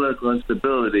more political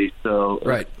instability. So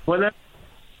when that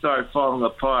starts falling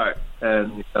apart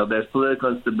and there's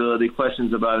political instability,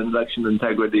 questions about election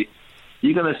integrity,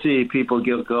 you're going to see people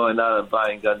going out and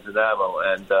buying guns and ammo.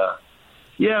 And,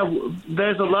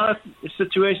 there's a lot of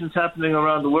situations happening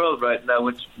around the world right now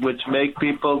which make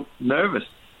people nervous.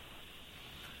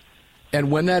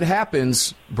 And when that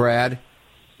happens, Brad,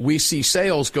 we see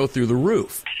sales go through the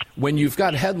roof. When you've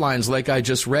got headlines like I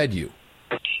just read you,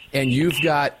 and you've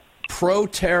got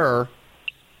pro-terror,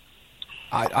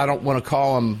 I don't want to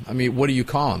call them, I mean, what do you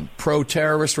call them?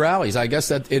 Pro-terrorist rallies. I guess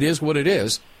that it is what it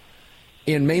is.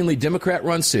 In mainly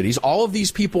Democrat-run cities, all of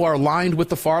these people are aligned with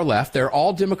the far left. They're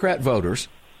all Democrat voters.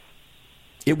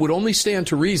 It would only stand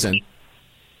to reason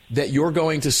that you're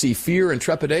going to see fear and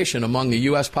trepidation among the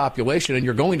U.S. population, and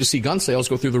you're going to see gun sales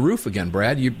go through the roof again.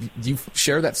 Brad, do you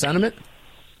share that sentiment?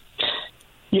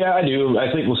 Yeah, I do.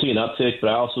 I think we'll see an uptick, but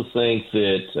I also think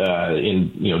that,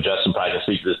 Justin probably can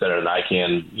speak to this better than I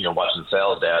can, watching the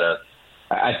sales data.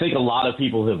 I think a lot of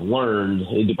people have learned,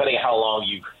 depending on how long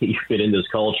you've been in this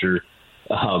culture,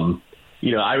 I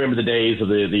remember the days of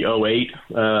the 2008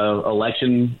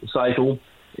 election cycle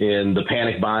and the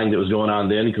panic buying that was going on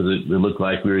then because it looked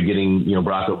like we were getting,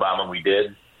 Barack Obama, and we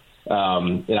did.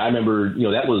 And I remember,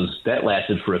 that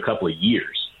lasted for a couple of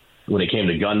years when it came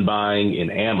to gun buying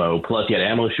and ammo. Plus, you had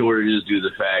ammo shortages due to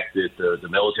the fact that the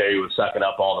military was sucking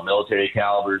up all the military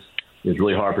calibers. It was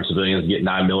really hard for civilians to get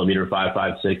 9mm,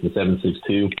 5.56, and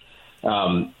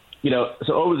 7.62.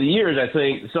 So over the years, I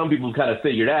think some people kind of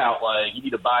figured out, like, you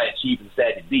need to buy it cheap and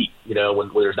stack it deep.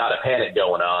 When there's not a panic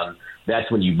going on,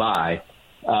 that's when you buy.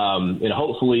 And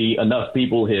hopefully enough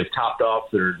people have topped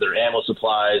off their ammo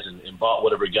supplies and bought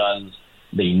whatever guns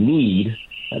they need.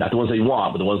 Not the ones they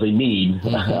want, but the ones they need,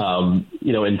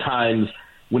 in times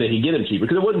when they can get them cheaper.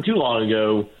 Because it wasn't too long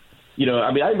ago,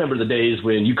 I remember the days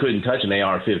when you couldn't touch an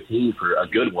AR-15 for a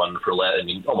good one for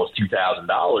almost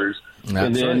 $2,000.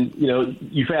 And then,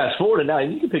 you fast forward and now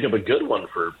you can pick up a good one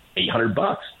for $800,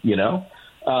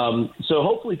 So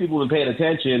hopefully people have been paying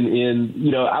attention.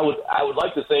 And, I would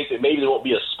like to think that maybe there won't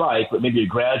be a spike, but maybe a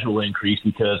gradual increase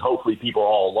because hopefully people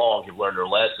all along have learned their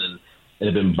lesson and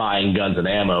have been buying guns and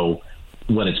ammo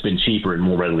when it's been cheaper and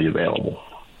more readily available.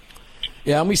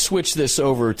 Yeah, let me switch this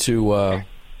over to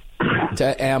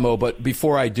ammo, but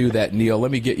before I do that, Neil,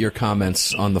 let me get your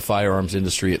comments on the firearms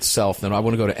industry itself. Then I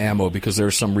want to go to ammo because there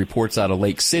are some reports out of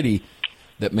Lake City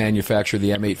that manufacture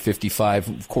the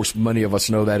M855. Of course, many of us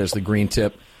know that as the green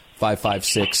tip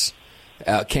 5.56,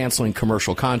 canceling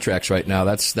commercial contracts right now.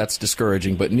 That's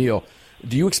discouraging. But Neil,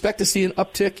 do you expect to see an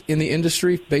uptick in the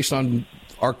industry based on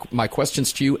my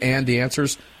questions to you and the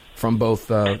answers from both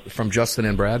from Justin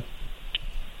and Brad?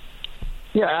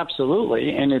 Yeah,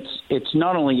 absolutely. And it's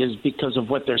not only is because of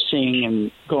what they're seeing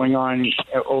and going on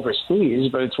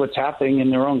overseas, but it's what's happening in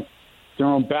their own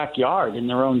backyard, in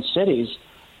their own cities.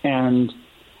 And,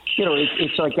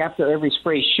 it's like after every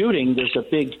spray shooting,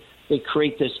 they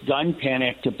create this gun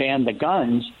panic to ban the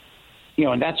guns,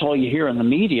 and that's all you hear in the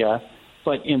media.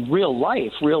 But in real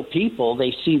life, real people,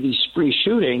 they see these spree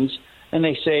shootings and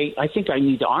they say, I think I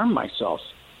need to arm myself.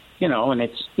 And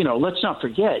it's, let's not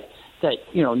forget that,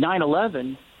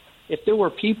 9/11, if there were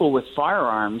people with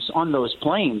firearms on those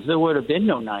planes, there would have been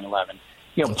no 9/11.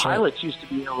 Pilots used to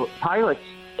be pilots.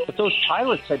 If those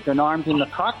pilots had been armed in the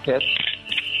cockpit,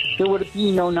 there would have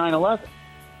been no 9/11.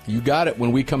 You got it.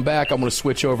 When we come back, I'm going to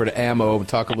switch over to ammo and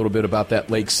talk a little bit about that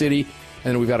Lake City.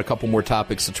 And then we've got a couple more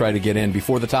topics to try to get in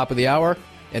before the top of the hour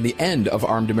and the end of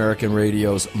Armed American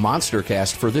Radio's Monster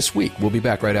Cast for this week. We'll be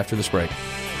back right after this break.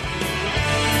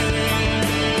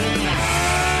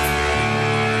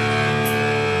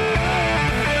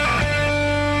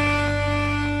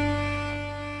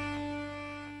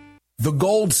 The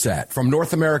Gold Set from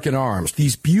North American Arms.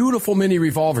 These beautiful mini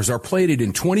revolvers are plated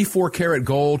in 24-karat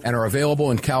gold and are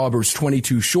available in calibers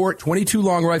 22 short, 22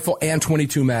 long rifle, and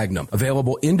 22 magnum.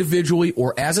 Available individually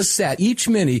or as a set, each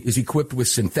mini is equipped with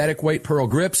synthetic white pearl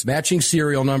grips, matching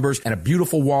serial numbers, and a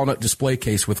beautiful walnut display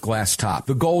case with glass top.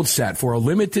 The Gold Set for a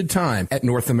limited time at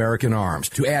North American Arms.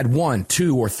 To add 1,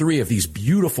 2, or 3 of these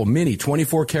beautiful mini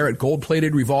 24-karat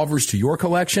gold-plated revolvers to your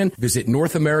collection, visit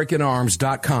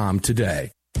NorthAmericanArms.com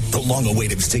today. The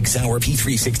long-awaited Sig Sauer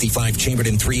P365 chambered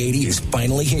in .380 is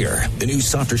finally here. The new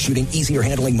softer shooting, easier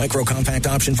handling micro-compact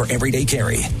option for everyday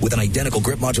carry. With an identical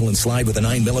grip module and slide with a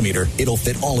 9mm, it'll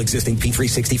fit all existing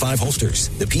P365 holsters.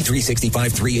 The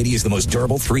P365 380 is the most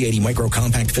durable .380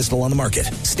 micro-compact pistol on the market.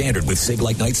 Standard with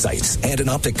Sig-like night sights and an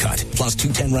optic cut, plus 2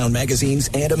 10-round magazines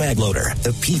and a mag loader.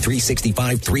 The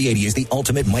P365 380 is the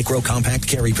ultimate micro-compact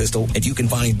carry pistol, and you can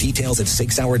find details at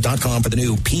SigSauer.com for the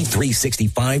new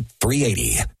P365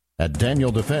 380. At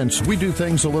Daniel Defense, we do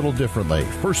things a little differently.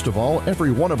 First of all,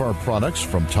 every one of our products,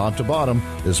 from top to bottom,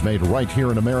 is made right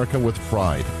here in America with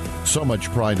pride. So much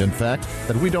pride, in fact,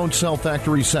 that we don't sell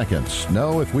factory seconds.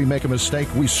 No, if we make a mistake,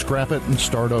 we scrap it and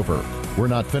start over. We're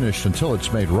not finished until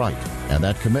it's made right. And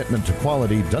that commitment to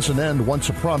quality doesn't end once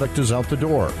a product is out the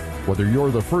door. Whether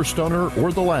you're the first owner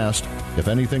or the last, if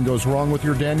anything goes wrong with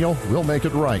your Daniel, we'll make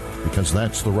it right, because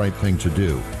that's the right thing to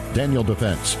do. Daniel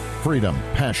Defense. Freedom,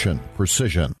 passion,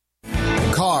 precision.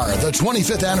 Car, the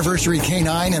 25th anniversary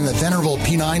K9 and the venerable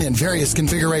P9 in various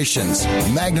configurations.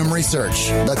 Magnum Research,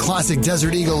 the classic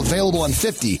Desert Eagle available in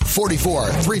 50, 44,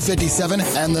 357,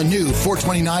 and the new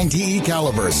 429 DE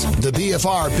calibers. The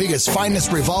BFR biggest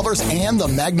finest revolvers and the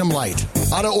Magnum Light.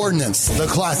 Auto Ordnance, the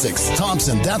classics.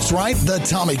 Thompson, that's right, the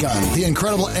Tommy gun, the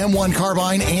incredible M1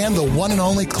 carbine, and the one and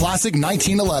only classic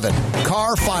 1911.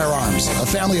 Car Firearms, a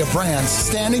family of brands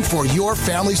standing for your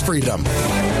family's freedom.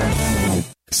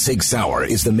 Sig Sauer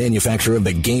is the manufacturer of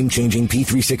the game-changing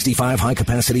P365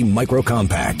 high-capacity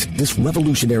micro-compact. This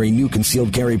revolutionary new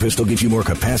concealed carry pistol gives you more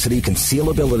capacity,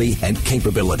 concealability, and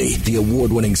capability. The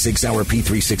award-winning Sig Sauer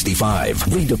P365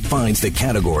 redefines the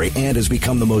category and has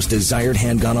become the most desired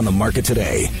handgun on the market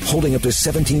today. Holding up to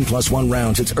 17+1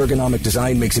 rounds, its ergonomic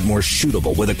design makes it more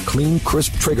shootable with a clean,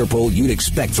 crisp trigger pull you'd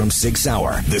expect from Sig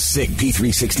Sauer. The Sig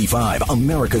P365,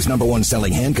 America's #1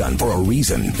 selling handgun for a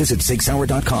reason. Visit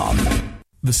SigSauer.com.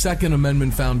 The Second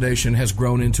Amendment Foundation has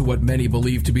grown into what many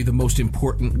believe to be the most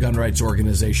important gun rights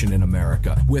organization in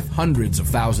America. With hundreds of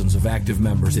thousands of active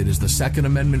members, it is the Second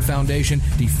Amendment Foundation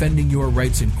defending your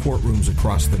rights in courtrooms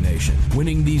across the nation.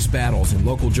 Winning these battles in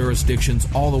local jurisdictions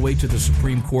all the way to the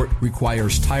Supreme Court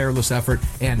requires tireless effort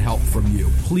and help from you.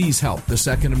 Please help the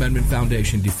Second Amendment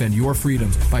Foundation defend your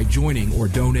freedoms by joining or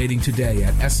donating today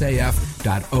at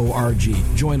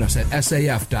saf.org. Join us at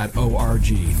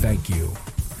saf.org. Thank you.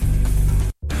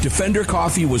 Defender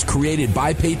Coffee was created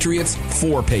by patriots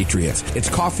for patriots. It's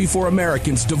coffee for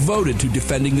Americans devoted to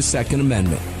defending the Second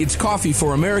Amendment. It's coffee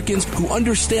for Americans who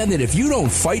understand that if you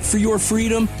don't fight for your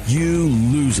freedom, you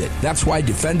lose it. That's why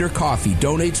Defender Coffee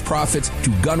donates profits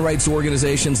to gun rights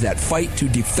organizations that fight to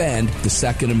defend the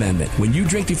Second Amendment. When you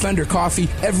drink Defender Coffee,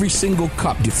 every single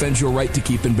cup defends your right to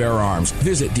keep and bear arms.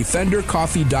 Visit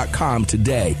DefenderCoffee.com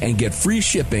today and get free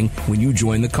shipping when you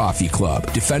join the coffee club.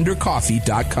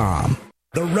 DefenderCoffee.com.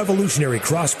 The revolutionary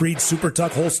Crossbreed Super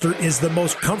Tuck holster is the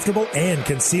most comfortable and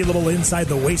concealable inside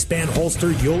the waistband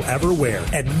holster you'll ever wear,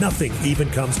 and nothing even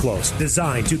comes close.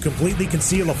 Designed to completely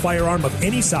conceal a firearm of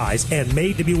any size and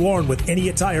made to be worn with any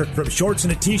attire, from shorts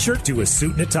and a t-shirt to a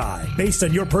suit and a tie. Based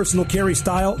on your personal carry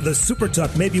style, the Super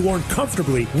Tuck may be worn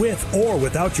comfortably with or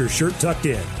without your shirt tucked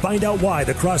in. Find out why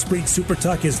the Crossbreed Super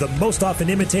Tuck is the most often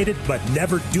imitated but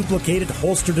never duplicated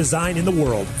holster design in the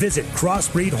world. Visit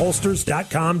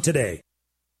crossbreedholsters.com today.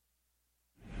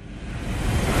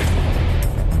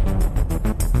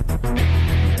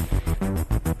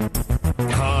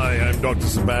 Dr.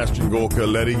 Sebastian Gorka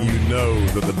letting you know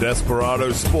that the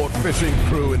Desperado Sport Fishing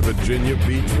Crew in Virginia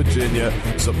Beach, Virginia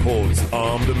supports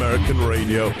Armed American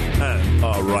Radio and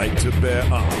our right to bear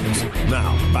arms.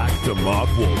 Now, back to Mark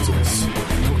Walters.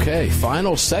 Okay,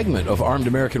 final segment of Armed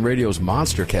American Radio's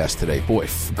Monster Cast today. Boy,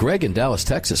 Greg in Dallas,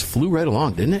 Texas flew right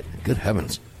along, didn't it? Good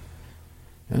heavens.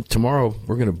 And tomorrow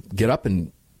we're going to get up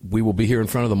and we will be here in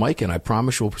front of the mic, and I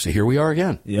promise we'll say, here we are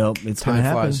again. Yep, it's going to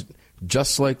happen. Flies.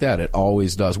 Just like that, it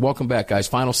always does. Welcome back, guys.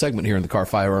 Final segment here in the Car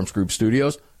Firearms Group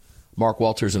studios. Mark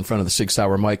Walters in front of the Sig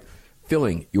Sauer mic,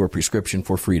 filling your prescription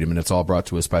for freedom, and it's all brought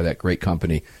to us by that great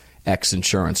company, X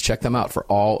Insurance. Check them out for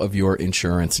all of your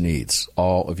insurance needs.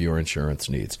 All of your insurance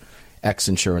needs.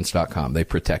 Xinsurance.com. They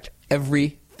protect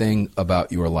everything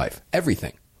about your life.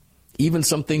 Everything. Even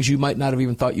some things you might not have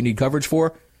even thought you need coverage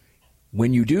for.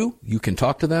 When you do, you can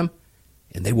talk to them,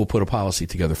 and they will put a policy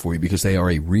together for you because they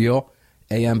are a real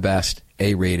AM Best,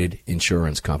 A-rated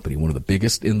insurance company, one of the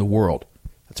biggest in the world.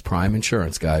 That's Prime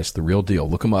Insurance, guys, the real deal.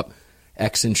 Look them up,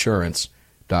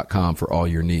 xinsurance.com for all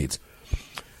your needs.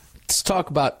 Let's talk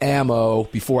about ammo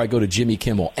before I go to Jimmy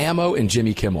Kimmel. Ammo and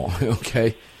Jimmy Kimmel,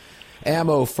 okay?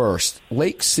 Ammo first.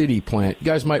 Lake City plant. You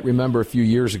guys might remember a few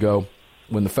years ago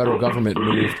when the federal government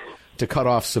moved to cut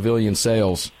off civilian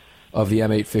sales of the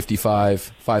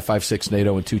M855, 5.56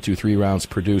 NATO, and 223 rounds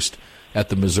produced at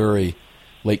the Missouri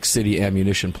Lake City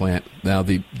ammunition plant. Now,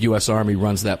 the U.S. Army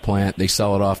runs that plant. They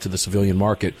sell it off to the civilian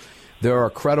market. There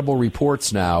are credible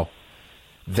reports now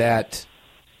that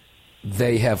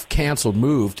they have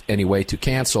moved anyway, to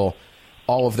cancel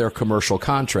all of their commercial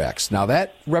contracts. Now,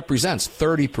 that represents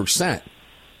 30%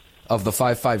 of the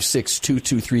 5.56,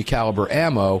 223 caliber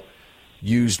ammo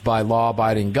used by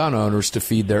law-abiding gun owners to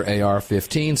feed their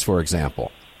AR-15s, for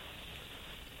example.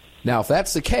 Now, if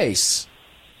that's the case,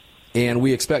 and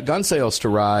we expect gun sales to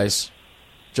rise,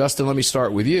 Justin, let me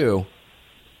start with you.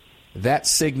 That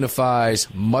signifies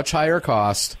much higher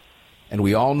cost, and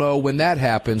we all know when that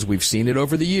happens, we've seen it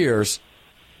over the years,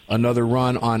 another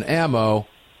run on ammo,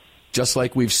 just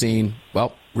like we've seen,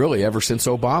 well, really ever since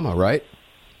Obama, right?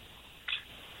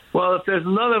 Well, if there's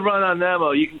another run on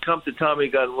ammo, you can come to Tommy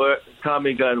Gun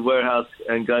Warehouse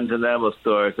and Guns and Ammo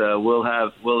stores. We'll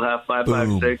have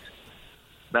 5.56,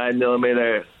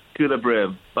 9mm to the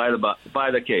brim by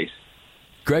the case.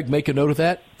 Greg, make a note of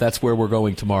that. That's where we're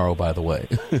going tomorrow, by the way.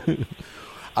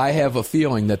 I have a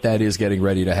feeling that is getting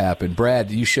ready to happen. Brad,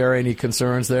 do you share any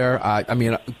concerns there? I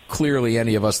mean, clearly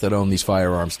any of us that own these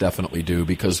firearms definitely do,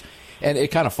 because, and it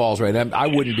kind of falls right. I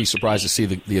wouldn't be surprised to see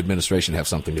the administration have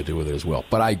something to do with it as well,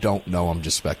 but I don't know. I'm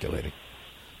just speculating.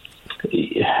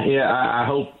 Yeah, I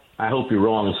hope you're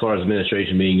wrong as far as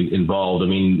administration being involved. I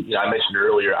mean, I mentioned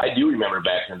earlier, I do remember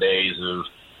back in the days of,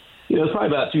 it's probably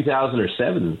about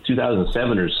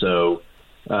 2007 or so.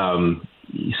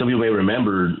 Some people may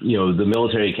remember, the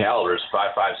military calibers,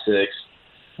 5.56,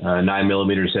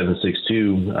 9mm,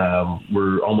 7.62,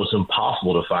 were almost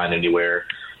impossible to find anywhere.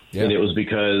 Yeah. And it was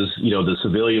because, the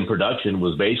civilian production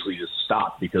was basically just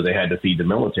stopped because they had to feed the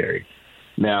military.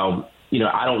 Now,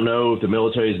 I don't know if the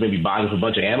military is maybe buying a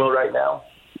bunch of ammo right now.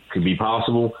 Could be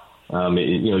possible.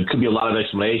 It could be a lot of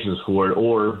explanations for it,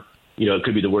 or, it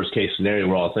could be the worst case scenario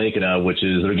we're all thinking of, which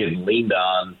is they're getting leaned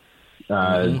on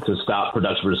to stop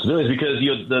production for civilians, because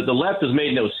the left has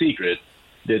made no secret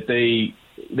that they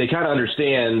kind of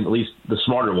understand, at least the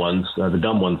smarter ones. The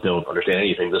dumb ones don't understand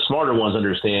anything. The smarter ones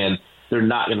understand they're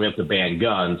not going to have to ban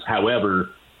guns. However,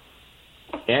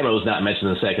 ammo is not mentioned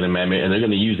in the Second Amendment, and they're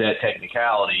going to use that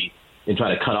technicality and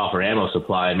try to cut off our ammo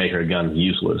supply and make our guns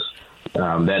useless.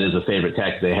 That is a favorite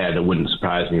tactic they had. It wouldn't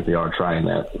surprise me if they are trying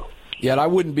that. Yeah, and I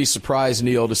wouldn't be surprised,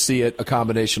 Neil, to see it a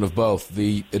combination of both.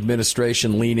 The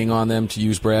administration leaning on them, to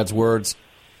use Brad's words,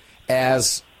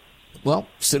 as, well,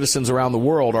 citizens around the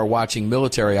world are watching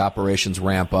military operations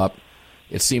ramp up.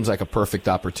 It seems like a perfect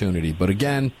opportunity. But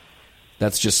again,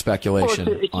 that's just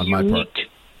speculation on my part.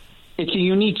 It's a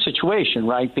unique situation,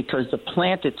 right? Because the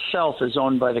plant itself is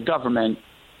owned by the government,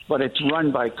 but it's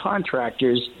run by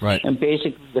contractors. Right. And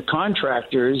basically the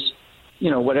contractors,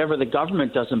 whatever the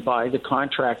government doesn't buy, the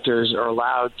contractors are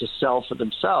allowed to sell for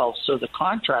themselves. So the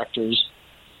contractors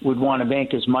would want to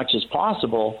make as much as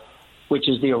possible, which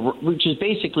is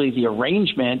basically the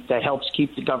arrangement that helps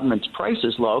keep the government's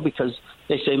prices low, because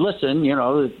they say, listen,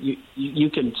 you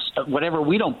can, whatever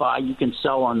we don't buy, you can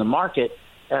sell on the market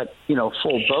at,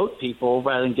 full boat people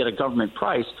rather than get a government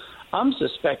price. I'm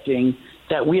suspecting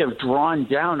that we have drawn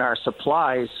down our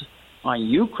supplies on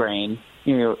Ukraine.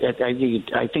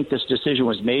 I think this decision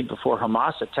was made before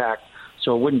Hamas attacked,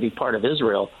 so it wouldn't be part of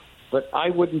Israel. But I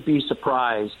wouldn't be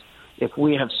surprised if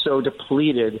we have so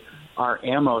depleted our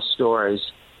ammo stores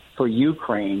for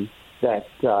Ukraine that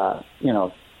I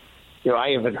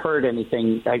haven't heard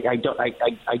anything. I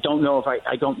don't know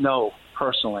I don't know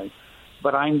personally,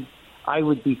 but I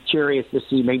would be curious to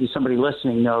see, maybe somebody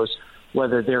listening knows,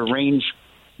 whether their range,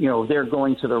 their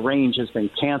going to the range has been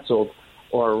canceled,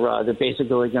 or they're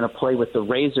basically going to play with the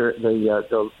razor,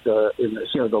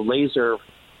 the laser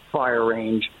fire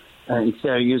range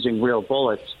instead of using real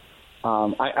bullets.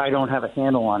 I don't have a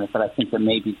handle on it, but I think that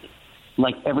maybe,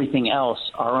 like everything else,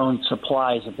 our own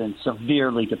supplies have been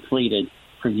severely depleted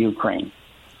for Ukraine.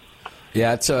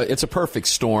 Yeah, it's a perfect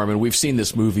storm, and we've seen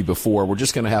this movie before. We're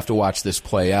just going to have to watch this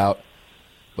play out.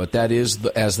 But that is,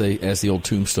 as the old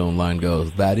Tombstone line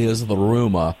goes, that is the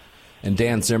rumor. And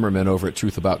Dan Zimmerman over at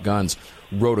Truth About Guns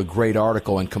wrote a great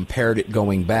article and compared it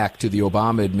going back to the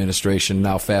Obama administration,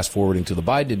 now fast-forwarding to the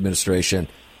Biden administration.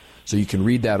 So you can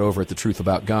read that over at the Truth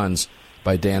About Guns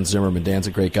by Dan Zimmerman. Dan's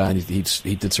a great guy, and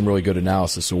he did some really good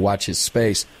analysis. So watch his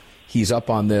space. He's up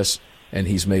on this, and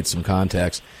he's made some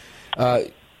contacts.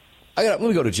 Let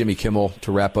me go to Jimmy Kimmel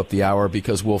to wrap up the hour,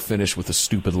 because we'll finish with the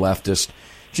stupid leftist.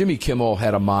 Jimmy Kimmel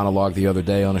had a monologue the other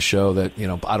day on a show that,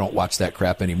 I don't watch that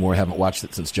crap anymore. I haven't watched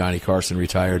it since Johnny Carson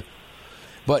retired.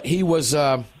 But he was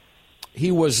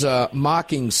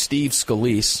mocking Steve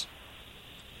Scalise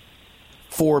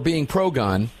for being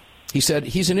pro-gun. He said,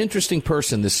 he's an interesting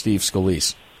person, this Steve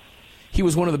Scalise. He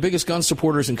was one of the biggest gun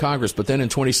supporters in Congress, but then in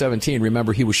 2017,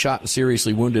 remember, he was shot and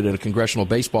seriously wounded at a congressional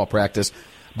baseball practice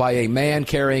by a man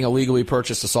carrying a legally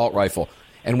purchased assault rifle.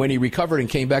 And when he recovered and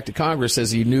came back to Congress,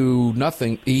 says he knew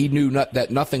that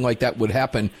nothing like that would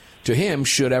happen to him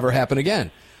should ever happen again.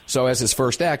 So as his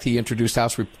first act, he introduced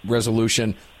House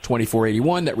Resolution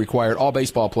 2481 that required all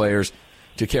baseball players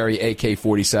to carry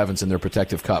AK-47s in their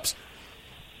protective cups.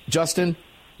 Justin,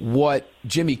 what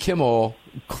Jimmy Kimmel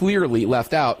clearly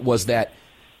left out was that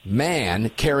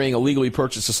man carrying a legally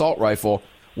purchased assault rifle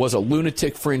was a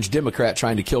lunatic fringe Democrat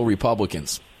trying to kill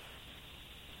Republicans.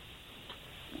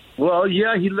 Well,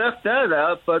 yeah, he left that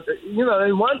out, but,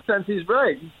 in one sense, he's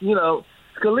right.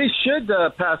 Scalise should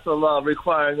pass a law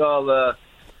requiring all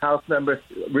House members,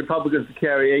 Republicans to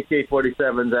carry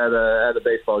AK-47s at a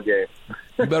baseball game.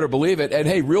 You better believe it. And,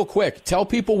 hey, real quick, tell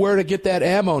people where to get that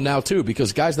ammo now, too,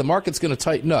 because, guys, the market's going to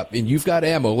tighten up, and you've got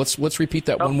ammo. Let's repeat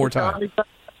that one more time.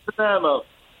 Ammo.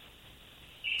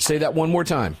 Say that one more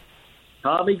time.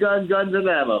 Tommy Gun, Guns, and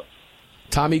Ammo.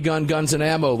 Tommy Gun, Guns, and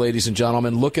Ammo, ladies and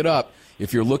gentlemen. Look it up.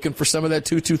 If you're looking for some of that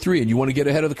 223 and you want to get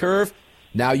ahead of the curve,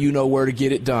 now you know where to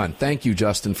get it done. Thank you,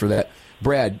 Justin, for that.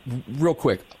 Brad, real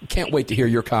quick, can't wait to hear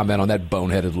your comment on that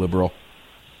boneheaded liberal.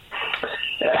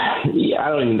 Yeah,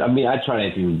 I try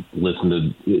not to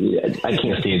listen to. I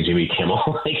can't stand Jimmy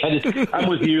Kimmel. I'm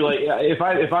with you. Like, if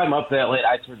I'm up that late,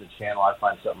 I turn the channel. I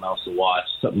find something else to watch,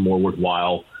 something more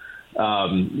worthwhile.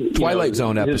 Twilight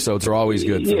Zone episodes are always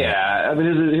good. Yeah, I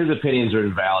mean, his opinions are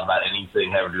invalid about anything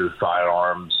having to do with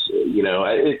firearms.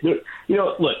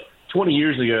 Look. 20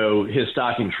 years ago, his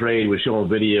stock in trade was showing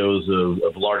videos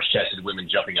of large-chested women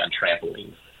jumping on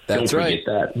trampolines. That's right.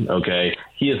 Don't forget that, okay?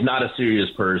 He is not a serious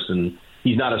person.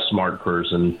 He's not a smart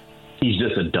person. He's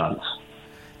just a dunce.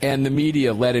 And the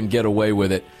media let him get away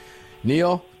with it.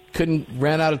 Neil,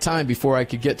 ran out of time before I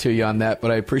could get to you on that,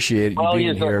 but I appreciate you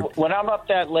being here. When I'm up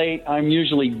that late, I'm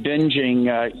usually binging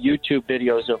YouTube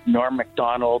videos of Norm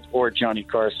Macdonald or Johnny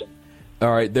Carson.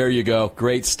 All right, there you go.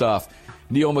 Great stuff.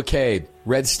 Neil McCabe,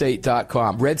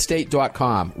 redstate.com,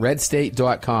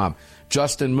 redstate.com,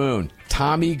 Justin Moon,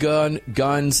 Tommy Gun,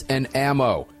 Guns, and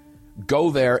Ammo.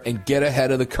 Go there and get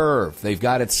ahead of the curve. They've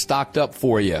got it stocked up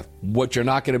for you. What you're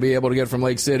not going to be able to get from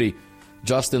Lake City,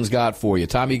 Justin's got for you.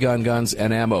 Tommy Gun, Guns,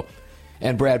 and Ammo.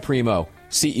 And Brad Primo,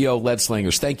 CEO Lead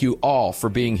Slingers. Thank you all for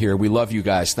being here. We love you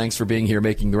guys. Thanks for being here,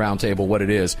 making the Roundtable what it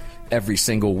is every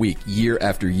single week, year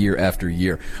after year after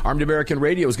year. Armed American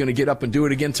Radio is going to get up and do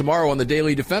it again tomorrow on the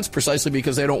Daily Defense precisely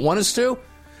because they don't want us to.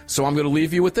 So I'm going to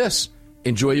leave you with this.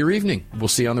 Enjoy your evening. We'll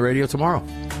see you on the radio tomorrow.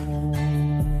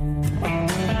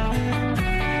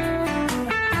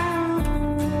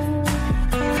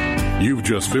 You've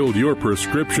just filled your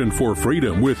prescription for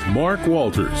freedom with Mark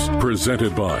Walters,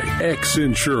 presented by X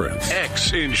Insurance.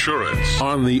 X Insurance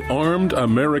on the Armed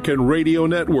American Radio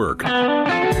Network.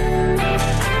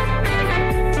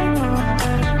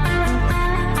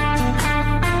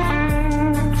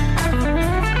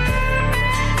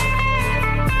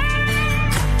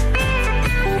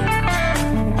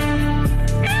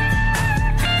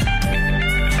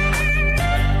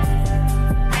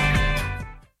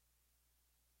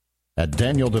 At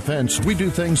Daniel Defense, we do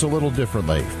things a little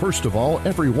differently. First of all,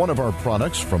 every one of our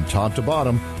products, from top to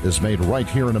bottom, is made right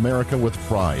here in America with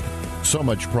pride. So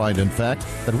much pride, in fact,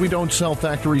 that we don't sell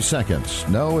factory seconds.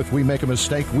 No, if we make a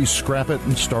mistake, we scrap it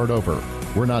and start over.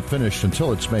 We're not finished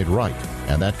until it's made right.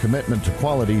 And that commitment to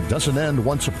quality doesn't end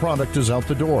once a product is out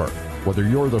the door. Whether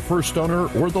you're the first owner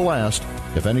or the last,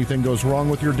 if anything goes wrong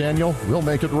with your Daniel, we'll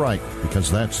make it right, because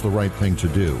that's the right thing to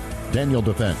do. Daniel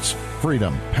Defense.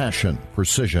 Freedom, passion,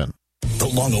 precision. The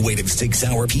long-awaited Sig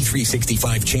Sauer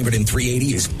P365 chambered in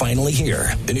 380 is finally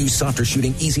here. The new softer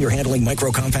shooting, easier handling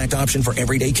micro-compact option for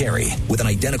everyday carry. With an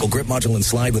identical grip module and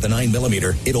slide with a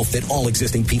 9mm, it'll fit all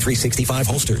existing P365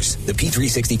 holsters. The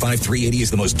P365 380 is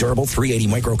the most durable 380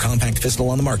 micro-compact pistol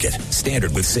on the market.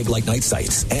 Standard with SIG-like night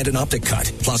sights and an optic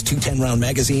cut, plus 2 10-round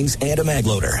magazines and a mag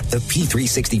loader. The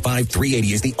P365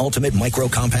 380 is the ultimate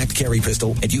micro-compact carry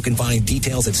pistol, and you can find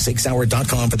details at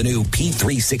sigsauer.com for the new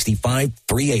P365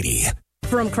 380.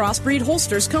 From Crossbreed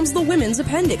Holsters comes the Women's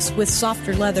Appendix. With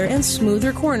softer leather and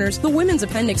smoother corners, the Women's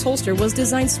Appendix holster was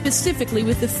designed specifically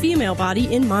with the female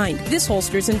body in mind. This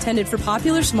holster is intended for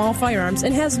popular small firearms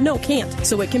and has no cant,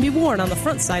 so it can be worn on the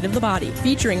front side of the body.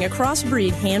 Featuring a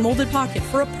crossbreed hand-molded pocket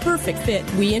for a perfect fit,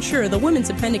 we ensure the Women's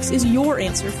Appendix is your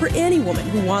answer for any woman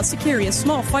who wants to carry a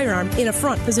small firearm in a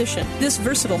front position. This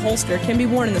versatile holster can be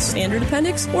worn in the standard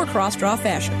appendix or cross-draw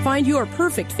fashion. Find your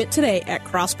perfect fit today at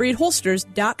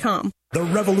crossbreedholsters.com. The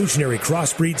revolutionary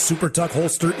Crossbreed Super Tuck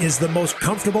holster is the most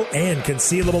comfortable and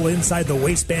concealable inside the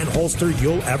waistband holster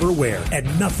you'll ever wear,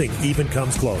 and nothing even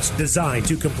comes close. Designed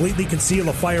to completely conceal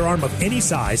a firearm of any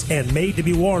size and made to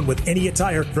be worn with any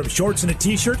attire, from shorts and a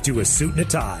t-shirt to a suit and a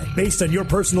tie. Based on your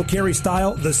personal carry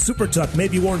style, the Super Tuck may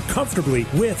be worn comfortably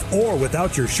with or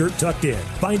without your shirt tucked in.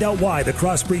 Find out why the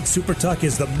Crossbreed Super Tuck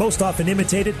is the most often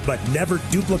imitated but never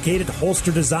duplicated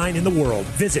holster design in the world.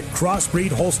 Visit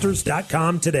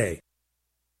crossbreedholsters.com today.